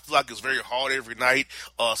outside. I feel like it's very hard every night.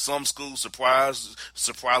 Some schools surprised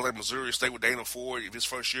like Missouri State with Dana Ford. His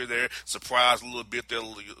first year there, surprised a little bit there.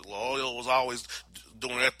 Loyola was always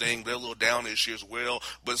doing that thing. They're a little down this year as well.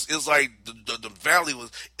 But it's like the Valley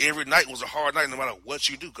was every night was a hard night no matter what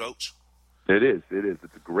you do, Coach. It is. It's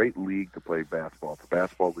a great league to play basketball. It's a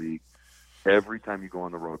basketball league. Every time you go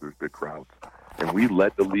on the road, there's big crowds. And we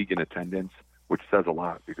led the league in attendance, which says a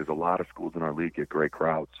lot because a lot of schools in our league get great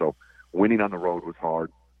crowds. So winning on the road was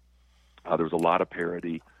hard. There was a lot of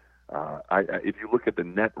parity. If you look at the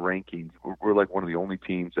net rankings, we're like one of the only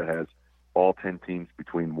teams that has all 10 teams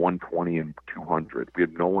between 120 and 200. We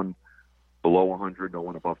have no one below 100, no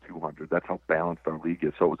one above 200. That's how balanced our league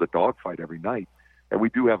is. So it was a dogfight every night. And we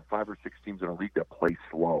do have 5 or 6 teams in our league that play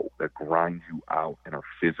slow, that grind you out and are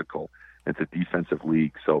physical. It's a defensive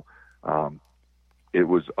league. So it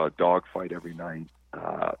was a dogfight every night,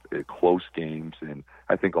 close games. And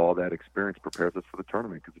I think all that experience prepares us for the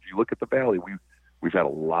tournament. Because if you look at the Valley, we've had a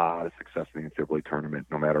lot of success in the NCAA tournament,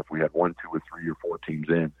 no matter if we had 1, 2, or 3 or 4 teams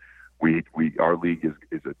in. Our league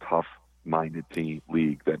is a tough-minded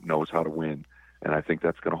league that knows how to win. And I think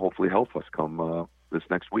that's going to hopefully help us come this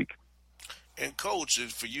next week. And, Coach,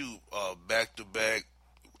 for you, back-to-back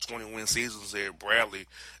 20-win seasons there at Bradley,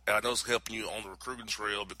 and I know it's helping you on the recruiting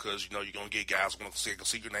trail because, you're going to get guys who want to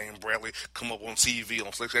see your name, Bradley, come up on TV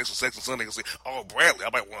on Section Sunday and say, oh, Bradley, I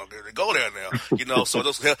might want to go there now. So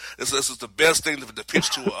this is the best thing to pitch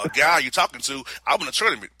to a guy you're talking to. I'm in a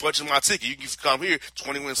tournament, punching my ticket. You can come here,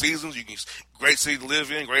 20-win seasons, you can great city to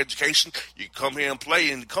live in, great education. You can come here and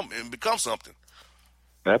play and become something.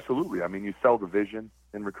 Absolutely. I mean, you sell the vision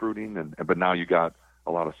in recruiting, but now you got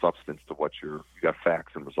a lot of substance to what you got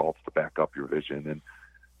facts and results to back up your vision. And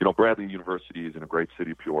Bradley University is in a great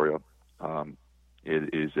city, Peoria.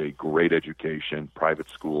 It is a great education, private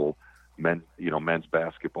school. Men's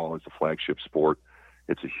basketball is a flagship sport.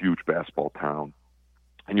 It's a huge basketball town,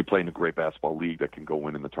 and you play in a great basketball league that can go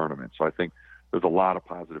win in the tournament. So I think there's a lot of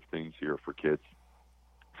positive things here for kids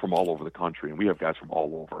from all over the country, and we have guys from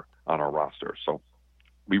all over on our roster. So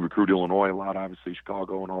we recruit Illinois a lot, obviously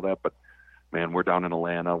Chicago and all that, but man, we're down in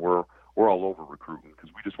Atlanta. We're all over recruiting because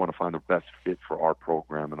we just want to find the best fit for our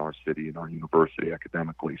program and our city and our university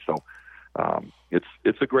academically. So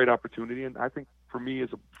it's a great opportunity, and I think for me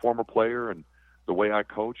as a former player and the way I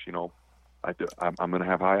coach, I'm going to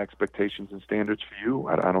have high expectations and standards for you.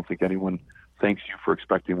 I don't think anyone thanks you for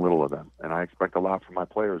expecting little of them, and I expect a lot from my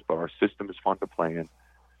players. But our system is fun to play in,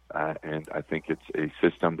 and I think it's a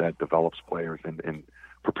system that develops players and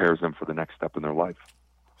prepares them for the next step in their life.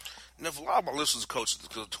 Now, for a lot of my listeners, coaches,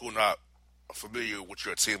 who are not familiar with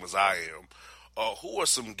your team as I am, who are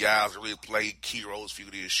some guys that really played key roles for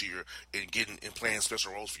you this year in playing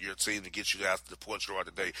special roles for your team to get you guys to the point you are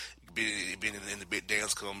today, being in the big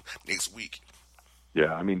dance come next week?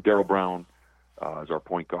 Yeah, I mean, Darryl Brown is our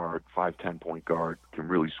point guard, 5'10" point guard, can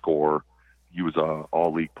really score. He was a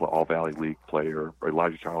all-Valley League player.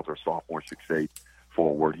 Elijah Childs, our sophomore, 6'8"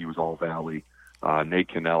 forward. He was all-Valley. Nate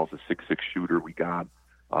Cannell is a 6'6" shooter we got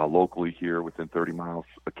locally here within 30 miles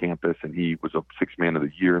of campus, and he was a sixth man of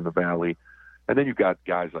the year in the Valley. And then you've got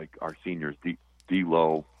guys like our seniors,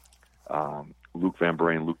 D-Lo, Luke Van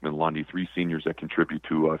Bray, and Luke Lundy, 3 seniors that contribute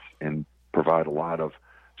to us and provide a lot of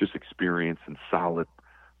just experience and solid,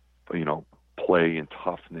 play and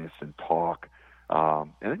toughness and talk.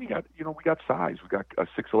 And then we got size. We got a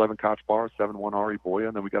 6'11" Koch Barr, 7'1" Ari Boya,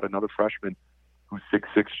 and then we got another freshman who's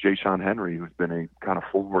 6'6", Jay Sean Henry, who's been a kind of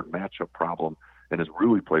forward matchup problem and has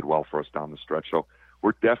really played well for us down the stretch. So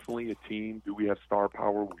we're definitely a team. Do we have star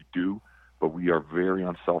power? We do, but we are a very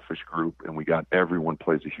unselfish group, and we got everyone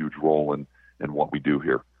plays a huge role in what we do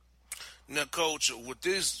here. Now, Coach, with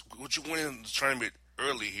you went in the tournament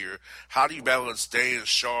early here, how do you balance staying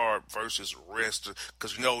sharp versus rest?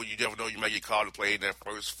 Because you never know, you may get called to play in that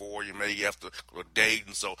first four, you may have to go date,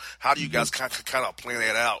 and so how do you guys kind of plan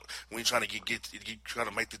that out when you're trying to get trying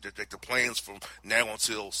to make the plans from now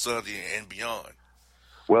until Sunday and beyond?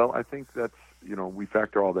 Well, I think that's we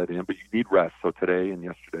factor all that in, but you need rest. So today and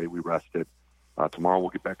yesterday we rested. Tomorrow we'll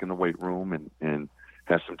get back in the weight room and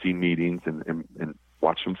have some team meetings and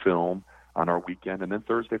watch some film on our weekend, and then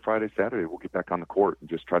Thursday, Friday, Saturday, we'll get back on the court and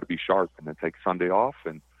just try to be sharp, and then take Sunday off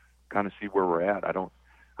and kind of see where we're at. I don't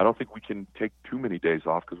think we can take too many days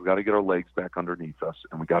off because we got to get our legs back underneath us,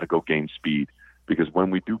 and we got to go gain speed, because when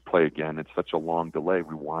we do play again, it's such a long delay.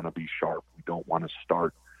 We want to be sharp. We don't want to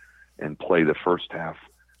start and play the first half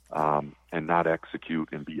and not execute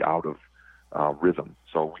and be out of rhythm.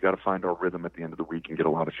 So we got to find our rhythm at the end of the week and get a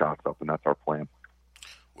lot of shots up, and that's our plan.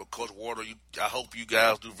 Well, Coach Wardle, I hope you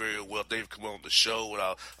guys do very well. They've come on the show, and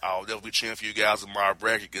I'll definitely be cheering for you guys in my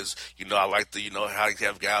bracket because, I like to, how you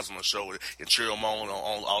have guys on the show and cheer them on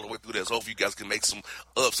all the way through this. Hopefully you guys can make some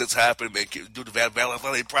upsets happen and do the Valley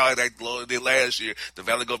probably like they did last year. The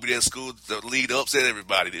Valley going to be that school to lead upset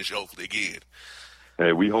everybody this year, hopefully again.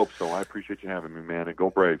 Hey, we hope so. I appreciate you having me, man, and go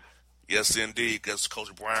Braves. Yes, indeed, because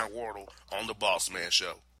Coach Brian Wardle on the Bossman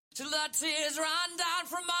Show. Till the tears run down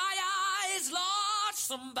from my eyes, Lord,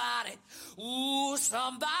 somebody, ooh,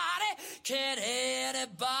 somebody, can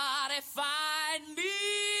anybody find me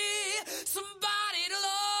somebody to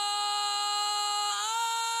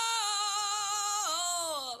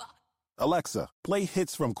love? Alexa, play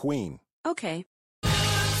hits from Queen. Okay.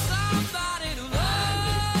 Somebody to love.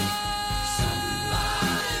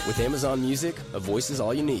 Somebody. With Amazon Music, a voice is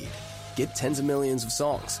all you need. Get tens of millions of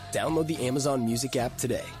songs. Download the Amazon Music app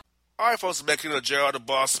today. All right, folks, back here to Gerald the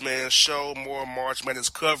Bossman Show. More March Madness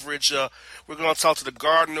coverage. We're going to talk to the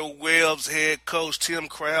Gardner Webb's head coach, Tim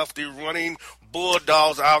Kraft, the running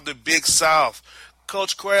Bulldogs out of the Big South.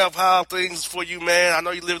 Coach Kraft, how are things for you, man? I know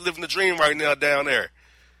you living the dream right now down there.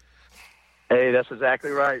 Hey, that's exactly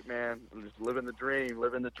right, man. I'm just living the dream,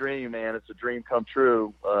 man. It's a dream come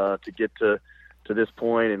true to get to this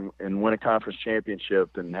point and win a conference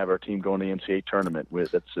championship and have our team go in the NCAA tournament.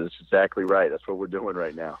 That's exactly right. That's what we're doing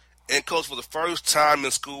right now. And, Coach, for the first time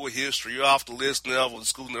in school history, you're off the list now of the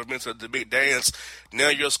schools that have been to the big dance. Now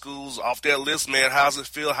your school's off that list, man. How's it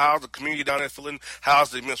feel? How's the community down there feeling?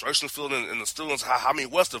 How's the administration feeling and the students?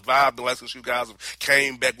 What's the vibe the last since you guys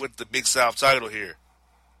came back with the Big South title here?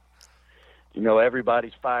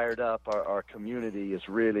 Everybody's fired up. Our community is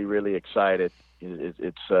really, really excited.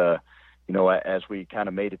 It's as we kind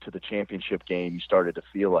of made it to the championship game, you started to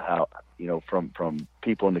feel how, from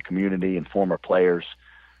people in the community and former players,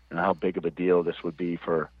 and how big of a deal this would be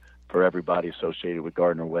for everybody associated with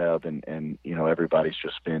Gardner Webb, and everybody's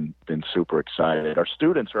just been super excited. Our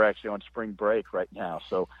students are actually on spring break right now,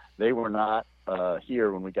 so they were not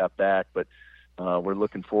here when we got back, but we're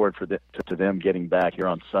looking forward to them getting back here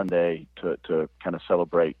on Sunday to kind of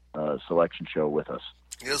celebrate selection show with us.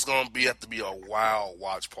 It's going to have to be a wild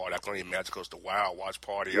watch party. I can't even imagine it's the wild watch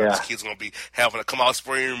party. Yeah. These kids going to be having to come out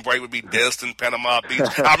spring break would be Destin, Panama Beach.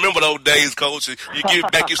 I remember those days, Coach. You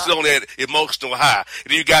get back, you're still on that emotional high.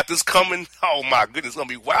 And then you got this coming. Oh, my goodness. It's going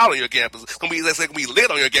to be wild on your campus. It's going to be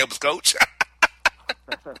lit on your campus, Coach.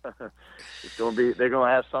 They're going to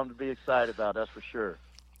have something to be excited about, that's for sure.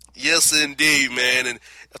 Yes, indeed, man. And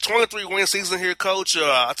a 23-win season here, Coach.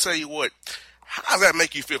 I tell you what. How does that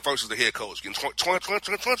make you feel first as the head coach? Getting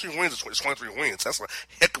 23 wins is 23 wins. That's a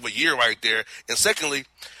heck of a year right there. And secondly,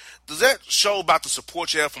 does that show about the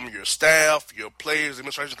support you have from your staff, your players,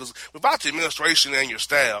 administration? Because without the administration and your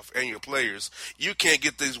staff and your players, you can't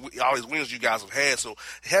get all these wins you guys have had. So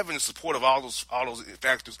having the support of all those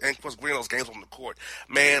factors and plus winning those games on the court,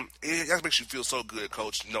 man, that makes you feel so good,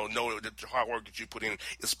 Coach. Know that the hard work that you put in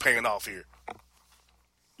is paying off here.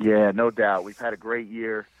 Yeah, no doubt. We've had a great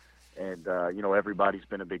year. And, everybody's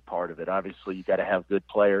been a big part of it. Obviously, you got to have good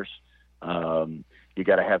players. You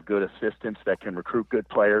got to have good assistants that can recruit good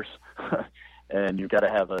players. And you got to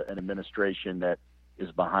have an administration that is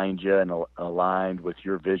behind you and aligned with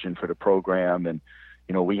your vision for the program. And,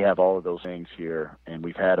 we have all of those things here, and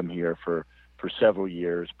we've had them here for several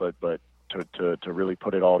years, but to really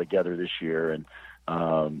put it all together this year. And,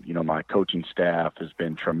 my coaching staff has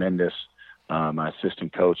been tremendous. My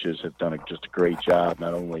assistant coaches have done just a great job,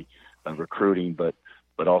 not only recruiting, but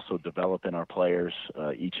also developing our players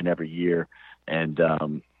each and every year, and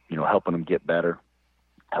helping them get better,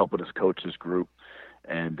 helping us coach this group.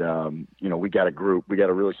 And, we got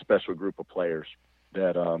a really special group of players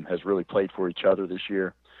that has really played for each other this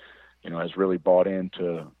year, has really bought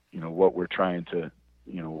into, what we're trying to,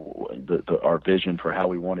 our vision for how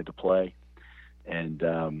we wanted to play. And,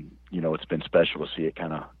 it's been special to see it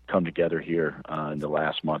kind of come together here in the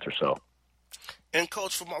last month or so. And,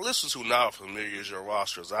 Coach, for my listeners who are not familiar with your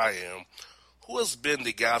roster as I am, who has been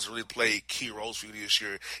the guys who really played key roles for you this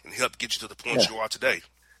year and helped get you to the point you are today?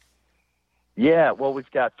 Yeah, well,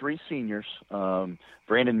 we've got 3 seniors.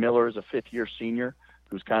 Brandon Miller is a fifth-year senior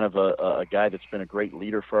who's kind of a guy that's been a great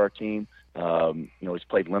leader for our team. He's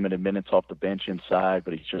played limited minutes off the bench inside,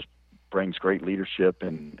 but he just brings great leadership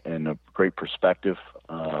and a great perspective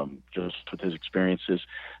just with his experiences.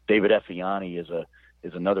 David Effiani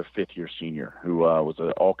is another fifth-year senior who was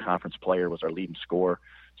an all-conference player, was our leading scorer,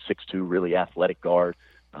 6'2", really athletic guard,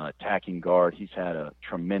 attacking guard. He's had a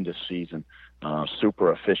tremendous season,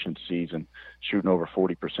 super efficient season, shooting over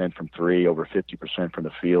 40% from 3, over 50% from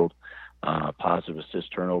the field, positive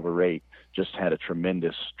assist turnover rate. Just had a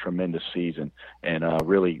tremendous season, and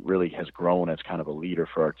really has grown as kind of a leader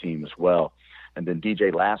for our team as well. And then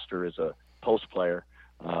DJ Laster is a post player,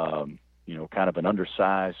 kind of an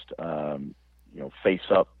undersized,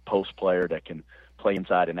 face-up post player that can play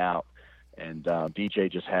inside and out. And DJ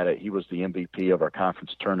just he was the MVP of our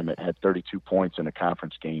conference tournament, had 32 points in a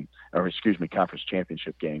conference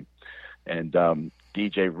championship game. And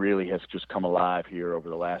DJ really has just come alive here over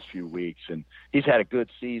the last few weeks. And he's had a good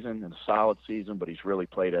season and a solid season, but he's really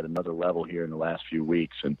played at another level here in the last few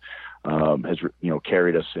weeks and has,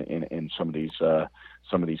 carried us in some of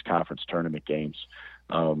these conference tournament games.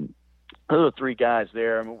 Those are 3 guys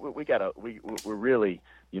there. I mean, we're really,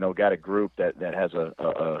 got a group that has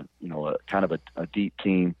a kind of a deep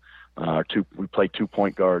team. We play 2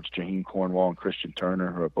 point guards, Jaheim Cornwall and Christian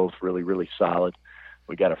Turner, who are both really, really solid.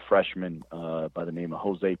 We got a freshman by the name of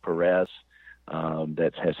Jose Perez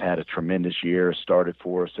that has had a tremendous year, started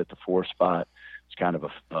for us at the 4 spot. It's kind of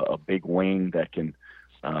a big wing that can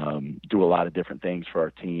do a lot of different things for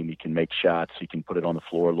our team. He can make shots. He can put it on the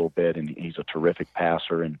floor a little bit, and he's a terrific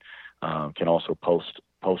passer and can also post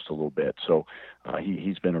a little bit. So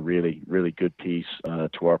he's been a really, really good piece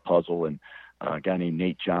to our puzzle. And a guy named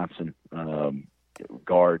Nate Johnson,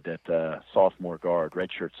 guard,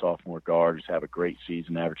 redshirt sophomore guard, who's had a great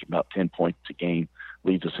season, averaging about 10 points a game,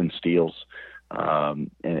 leads us in steals.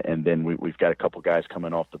 And then we've got a couple guys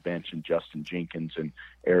coming off the bench, and Justin Jenkins and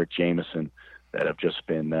Eric Jameson, that have just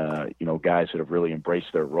been, guys that have really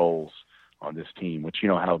embraced their roles on this team, which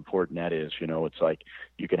how important that is. It's like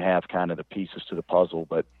you can have kind of the pieces to the puzzle,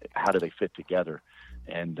 but how do they fit together?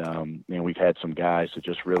 And we've had some guys that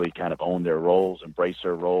just really kind of own their roles, embrace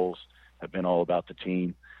their roles, have been all about the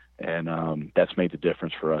team, and that's made the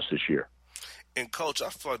difference for us this year. And, Coach, I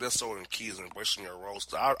feel like that's so key is embracing your roles.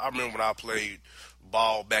 I remember when I played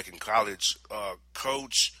ball back in college,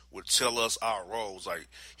 Coach would tell us our roles. Like,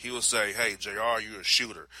 he would say, hey, JR, you're a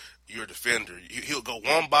shooter. You're a defender. He'll go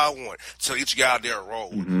one by one, tell each guy their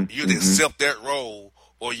role. Mm-hmm. You either accept that role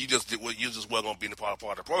or you just wasn't going to be in part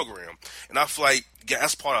of the program. And I feel like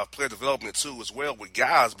that's part of player development, too, as well with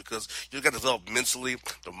guys, because you got to develop mentally,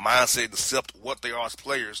 the mindset, accept what they are as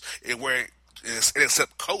players, and where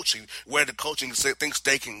except coaching, where the coaching thinks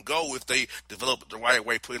they can go if they develop it the right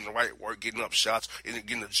way, put in the right work, getting up shots,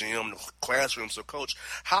 getting the gym, the classroom. So, Coach,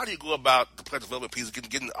 how do you go about the player development piece,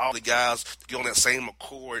 getting all the guys to get on that same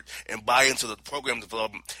accord and buy into the program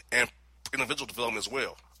development and individual development as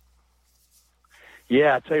well?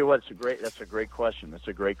 Yeah, I tell you what, that's a great question.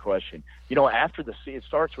 After it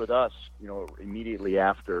starts with us, immediately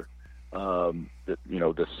after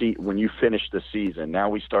when you finish the season, now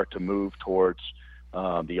we start to move towards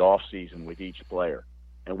the off season with each player,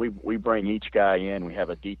 and we bring each guy in. We have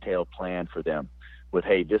a detailed plan for them with,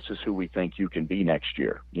 hey, this is who we think you can be next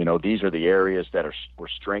year. These are the areas that were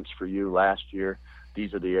strengths for you last year.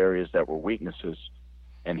 These are the areas that were weaknesses,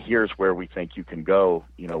 and here's where we think you can go.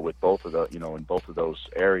 With both of in both of those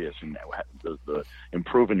areas, and the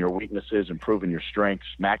improving your weaknesses, improving your strengths,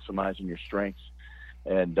 maximizing your strengths.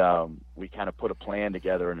 And we kind of put a plan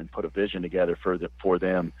together and put a vision together for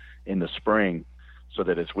them in the spring, so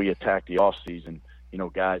that as we attack the off season,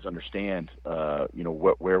 guys understand,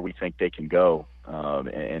 where we think they can go,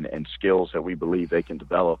 and skills that we believe they can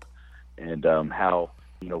develop, and how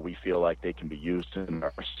we feel like they can be used in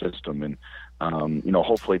our system, and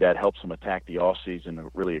hopefully that helps them attack the off season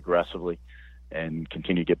really aggressively and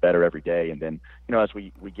continue to get better every day. And then as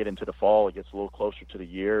we get into the fall, it gets a little closer to the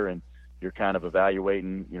year, and you're kind of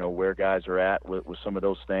evaluating, where guys are at with some of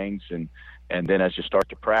those things. And then as you start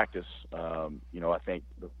to practice, I think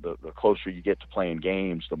the closer you get to playing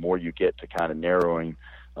games, the more you get to kind of narrowing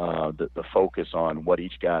the focus on what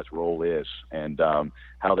each guy's role is and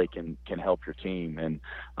how they can help your team. And,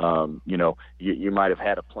 you might have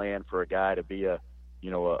had a plan for a guy to be a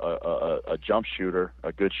jump shooter,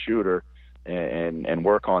 a good shooter, and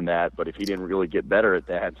work on that. But if he didn't really get better at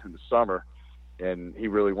that in the summer and he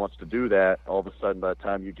really wants to do that, all of a sudden by the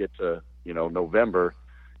time you get to, November,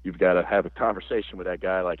 you've got to have a conversation with that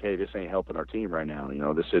guy like, hey, this ain't helping our team right now.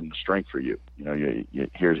 This isn't a strength for you.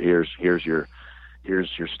 Here's your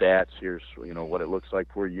stats. Here's, what it looks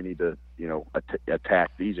like for you. You need to,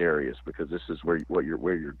 attack these areas because this is where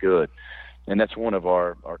you're good. And that's one of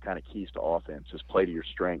our kind of keys to offense is play to your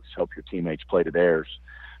strengths, help your teammates play to theirs.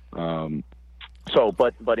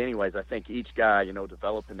 But anyways, I think each guy,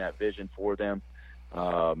 developing that vision for them.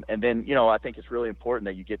 And then, I think it's really important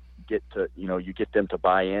that you get them to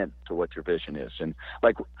buy in to what your vision is. And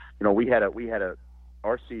like, we had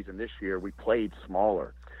our season this year, we played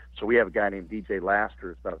smaller. So we have a guy named DJ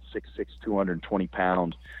Laster, about 6'6", 220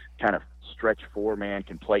 pounds, kind of stretch four-man,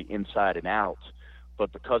 can play inside and out.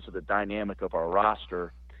 But because of the dynamic of our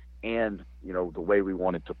roster and, the way we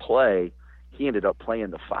wanted to play, he ended up playing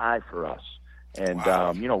the 5 for us. And,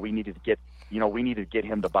 wow. We needed to get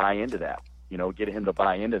him to buy into that,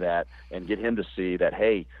 and get him to see that,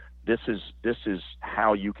 hey, this is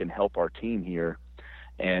how you can help our team here.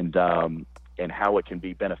 And how it can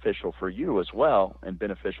be beneficial for you as well and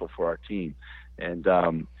beneficial for our team. And,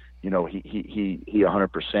 he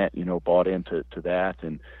 100%, bought into that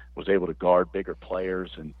and was able to guard bigger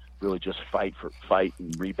players and really just fight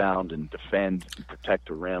and rebound and defend and protect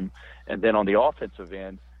the rim. And then on the offensive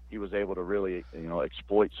end, he was able to really,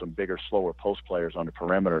 exploit some bigger, slower post players on the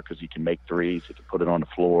perimeter because he can make threes, he can put it on the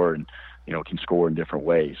floor and, can score in different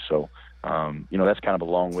ways. So, that's kind of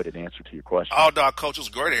a long-winded answer to your question. Oh, no, Coach, it was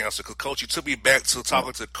a great answer because, Coach, you took me back to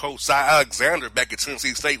talking to Coach Cy Alexander back at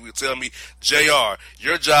Tennessee State. He would tell me, JR,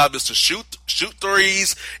 your job is to shoot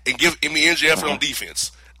threes and give me NGF on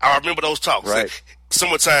defense. I remember those talks. Right.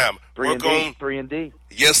 Summertime. 3 and D.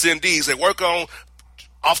 Yes, indeed. He said, work on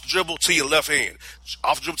off the dribble to your left hand.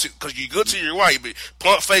 Off the dribble because you're good to your right, but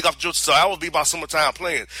punt fake off the dribble. So I would be about summertime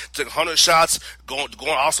playing. Took 100 shots, going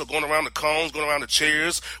around the cones, going around the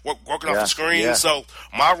chairs, working off the screen. Yeah. So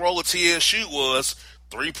my role at TSU was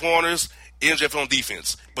 3-pointers, NJF on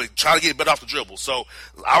defense, but try to get better off the dribble. So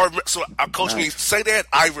our coach me say that.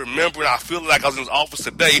 I remember, and I feel like I was in his office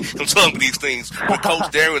today. Him telling me these things with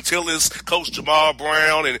Coach Darren Tillis, Coach Jamal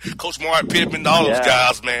Brown, and Coach Mark Pittman, all those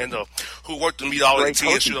guys, man, who worked with me all at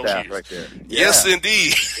TSU those years. Right there. Yes,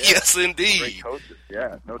 indeed. Yeah. Yes, indeed. Great coaches.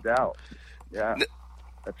 Yeah, no doubt. Yeah,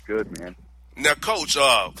 that's good, man. Now, Coach,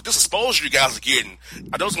 this exposure you guys are getting,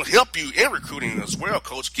 I know it's going to help you in recruiting as well,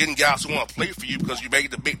 Coach, getting guys who want to play for you because you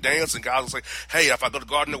make the big dance and guys will say, hey, if I go to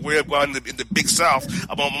Gardner Webb, go out in the Big South,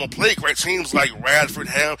 I'm going to play great teams like Radford,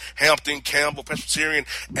 Hampton, Campbell, Presbyterian,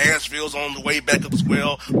 Asheville's on the way back up as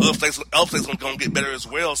well. Other states are going to get better as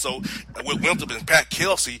well. So with Winthrop and Pat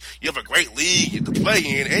Kelsey, you have a great league to play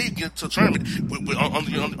in and you get to a tournament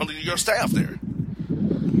under your staff there.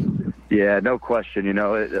 Yeah, no question.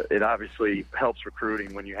 It obviously helps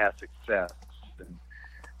recruiting when you have success.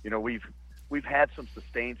 And, we've had some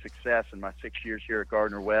sustained success in my 6 years here at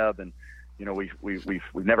Gardner Webb, and we've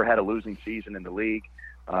never had a losing season in the league,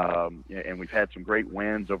 and we've had some great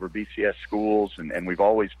wins over BCS schools, and we've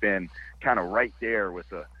always been kind of right there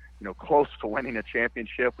with close to winning a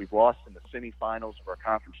championship. We've lost in the semifinals of our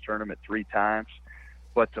conference tournament 3 times,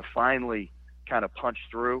 but to finally kind of punch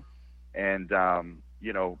through and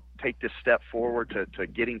take this step forward to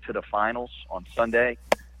getting to the finals on Sunday,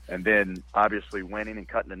 and then obviously winning and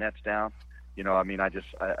cutting the nets down.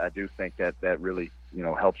 I do think that really,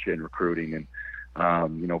 helps you in recruiting.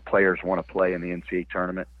 And, players want to play in the NCAA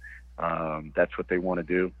tournament. That's what they want to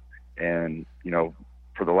do. And,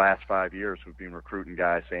 for the last 5 years, we've been recruiting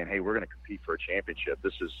guys saying, hey, we're going to compete for a championship.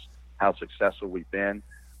 This is how successful we've been.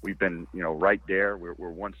 We've been, right there. We're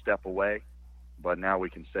one step away. But now we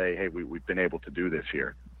can say, hey, we've been able to do this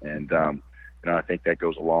here. And, I think that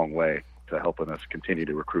goes a long way to helping us continue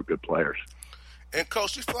to recruit good players. And,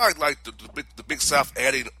 Coach, you feel like the Big South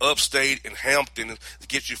adding Upstate and Hampton to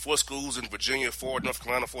get you 4 schools in Virginia, 4 North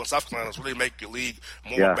Carolina, 4 South Carolina really make your league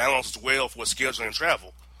more balanced as well for scheduling and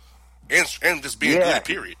travel and just being good,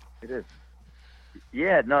 period. It is.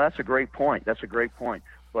 Yeah, no, that's a great point.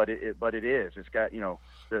 But it is. It's got,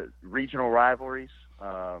 the regional rivalries,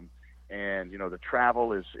 and, the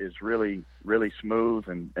travel is really, really smooth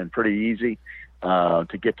and pretty easy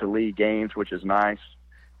to get to league games, which is nice.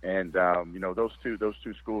 And those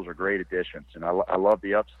two schools are great additions, and I love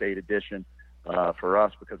the upstate addition for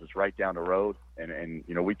us because it's right down the road, and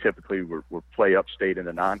we typically we play upstate in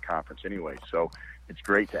the non-conference anyway, so it's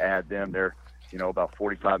great to add them. They're about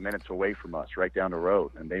 45 minutes away from us, right down the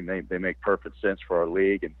road, and they make perfect sense for our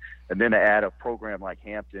league, and then to add a program like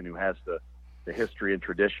Hampton, who has the history and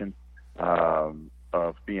tradition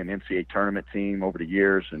of being an NCAA tournament team over the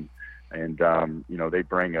years, and they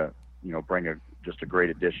bring just a great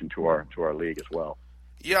addition to our league as well.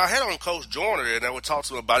 Yeah, I had on Coach Joyner, and I would talk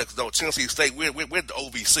to him about it because Tennessee State, we're the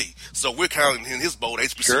OVC. So we're kind of in his boat,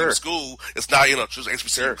 HBCU school. It's not in a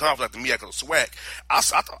HBCU conference like the MEAC or the SWAC. I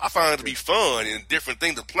find it to be fun and different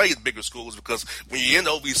thing to play at bigger schools because when you're in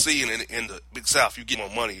the OVC and in the Big South, you get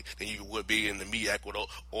more money than you would be in the MEAC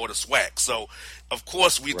or the SWAC. So, of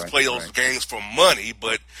course, we play those games for money,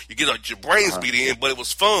 but you get your brains beat in, but it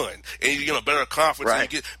was fun. And you get a better conference and you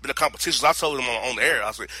get better competitions. I told them on the air,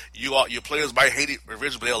 I said, your players might hate it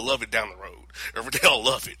originally, but they'll love it down the road. They'll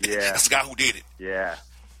love it. Yeah. That's the guy who did it. Yeah.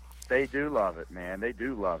 They do love it, man. They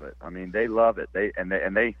do love it. I mean, they love it. They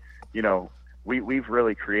we've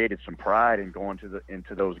really created some pride in going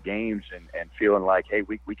into those games and feeling like, hey,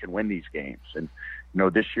 we can win these games. And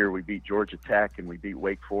this year we beat Georgia Tech and we beat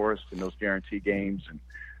Wake Forest in those guarantee games, and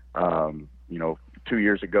 2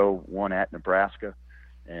 years ago won at Nebraska,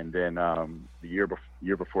 and then the year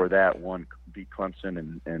before that beat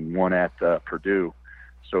Clemson and won at Purdue.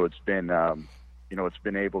 So it's been it's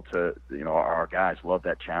been able to, our guys love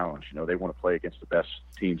that challenge. They want to play against the best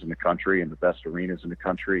teams in the country and the best arenas in the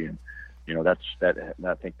country, and I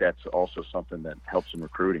think that's also something that helps in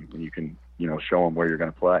recruiting when you can show them where you're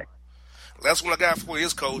going to play. That's what I got for you,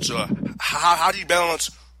 Coach. How do you balance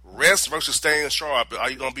rest versus staying sharp? Are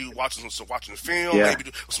you going to be watching film, maybe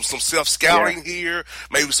do some self-scouting here,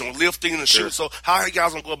 maybe some lifting and shoot? So how are you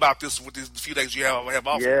guys going to go about this with these few days you have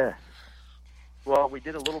off? Yeah. Well, we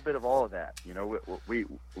did a little bit of all of that. We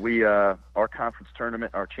our conference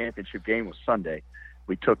tournament, our championship game was Sunday.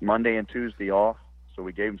 We took Monday and Tuesday off, so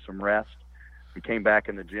we gave them some rest. We came back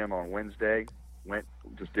in the gym on Wednesday,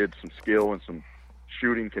 just did some skill and some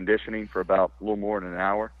shooting conditioning for about a little more than an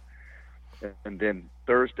hour. And then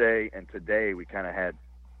Thursday and today we kind of had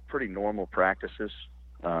pretty normal practices,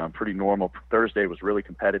 pretty normal. Thursday was really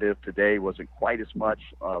competitive. Today wasn't quite as much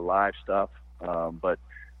live stuff, but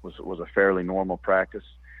was a fairly normal practice.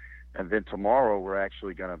 And then tomorrow we're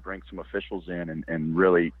actually going to bring some officials in and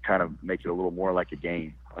really kind of make it a little more like a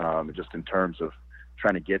game, just in terms of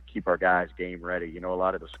trying to keep our guys game ready. A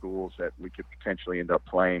lot of the schools that we could potentially end up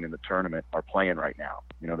playing in the tournament are playing right now.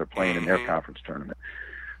 They're playing in their conference tournament.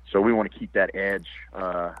 So we want to keep that edge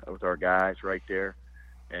with our guys right there.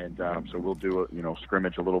 And so we'll do a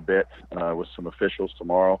scrimmage a little bit with some officials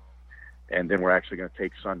tomorrow. And then we're actually going to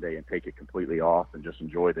take Sunday and take it completely off and just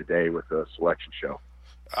enjoy the day with the selection show.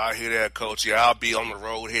 I hear that, Coach. Yeah, I'll be on the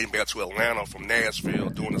road heading back to Atlanta from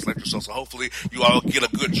Nashville doing this lecture show. So hopefully you all get a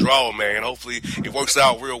good draw, man. Hopefully it works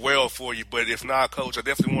out real well for you. But if not, Coach, I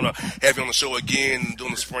definitely want to have you on the show again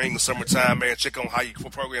during the spring and summertime, man. Check on how your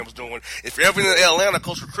program is doing. If you're ever in Atlanta,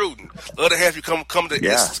 Coach, recruiting, love to have you come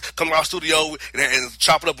to our studio and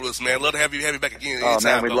chop it up with us, man. Love to have you back again anytime,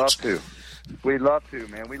 man, we'd Coach. love to. We'd love to,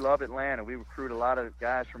 man. We love Atlanta. We recruit a lot of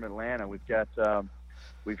guys from Atlanta. We've got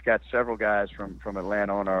several guys from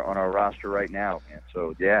Atlanta on our roster right now, man.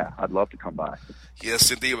 So yeah, I'd love to come by. Yes,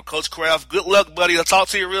 indeed. Well, Coach Kraft, good luck, buddy. I'll talk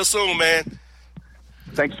to you real soon, man.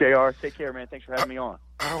 Thanks, JR. Take care, man. Thanks for having me on.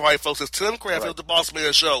 All right, folks. It's Tim Kraft of the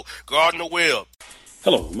Bossman Show. Gardner Webb.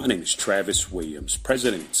 Hello, my name is Travis Williams,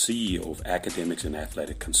 President and CEO of Academics and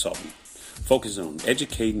Athletic Consulting, focusing on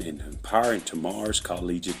educating and empowering tomorrow's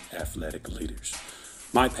collegiate athletic leaders.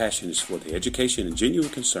 My passion is for the education and genuine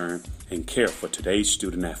concern and care for today's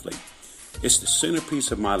student athlete. It's the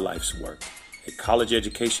centerpiece of my life's work. A college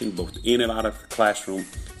education, both in and out of the classroom,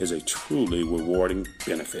 is a truly rewarding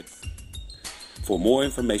benefit. For more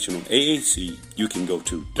information on AAC, you can go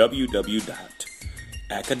to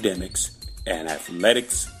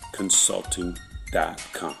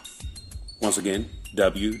www.academicsandathleticsconsulting.com. Once again,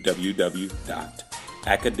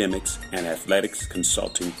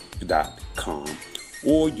 www.academicsandathleticsconsulting.com.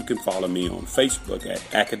 Or you can follow me on Facebook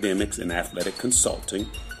at Academics and Athletic Consulting,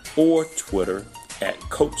 or Twitter at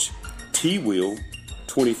Coach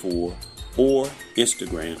TWill24, or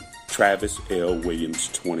Instagram Travis L. Williams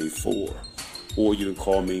 24. Or you can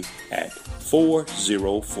call me at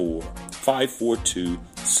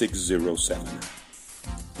 404-542-6079.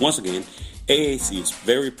 Once again, AAC is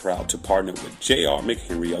very proud to partner with J.R.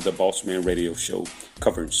 McHenry of the Bossman Radio Show,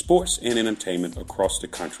 covering sports and entertainment across the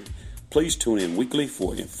country. Please tune in weekly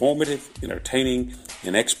for informative, entertaining,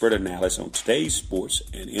 and expert analysis on today's sports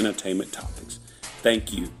and entertainment topics.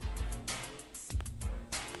 Thank you.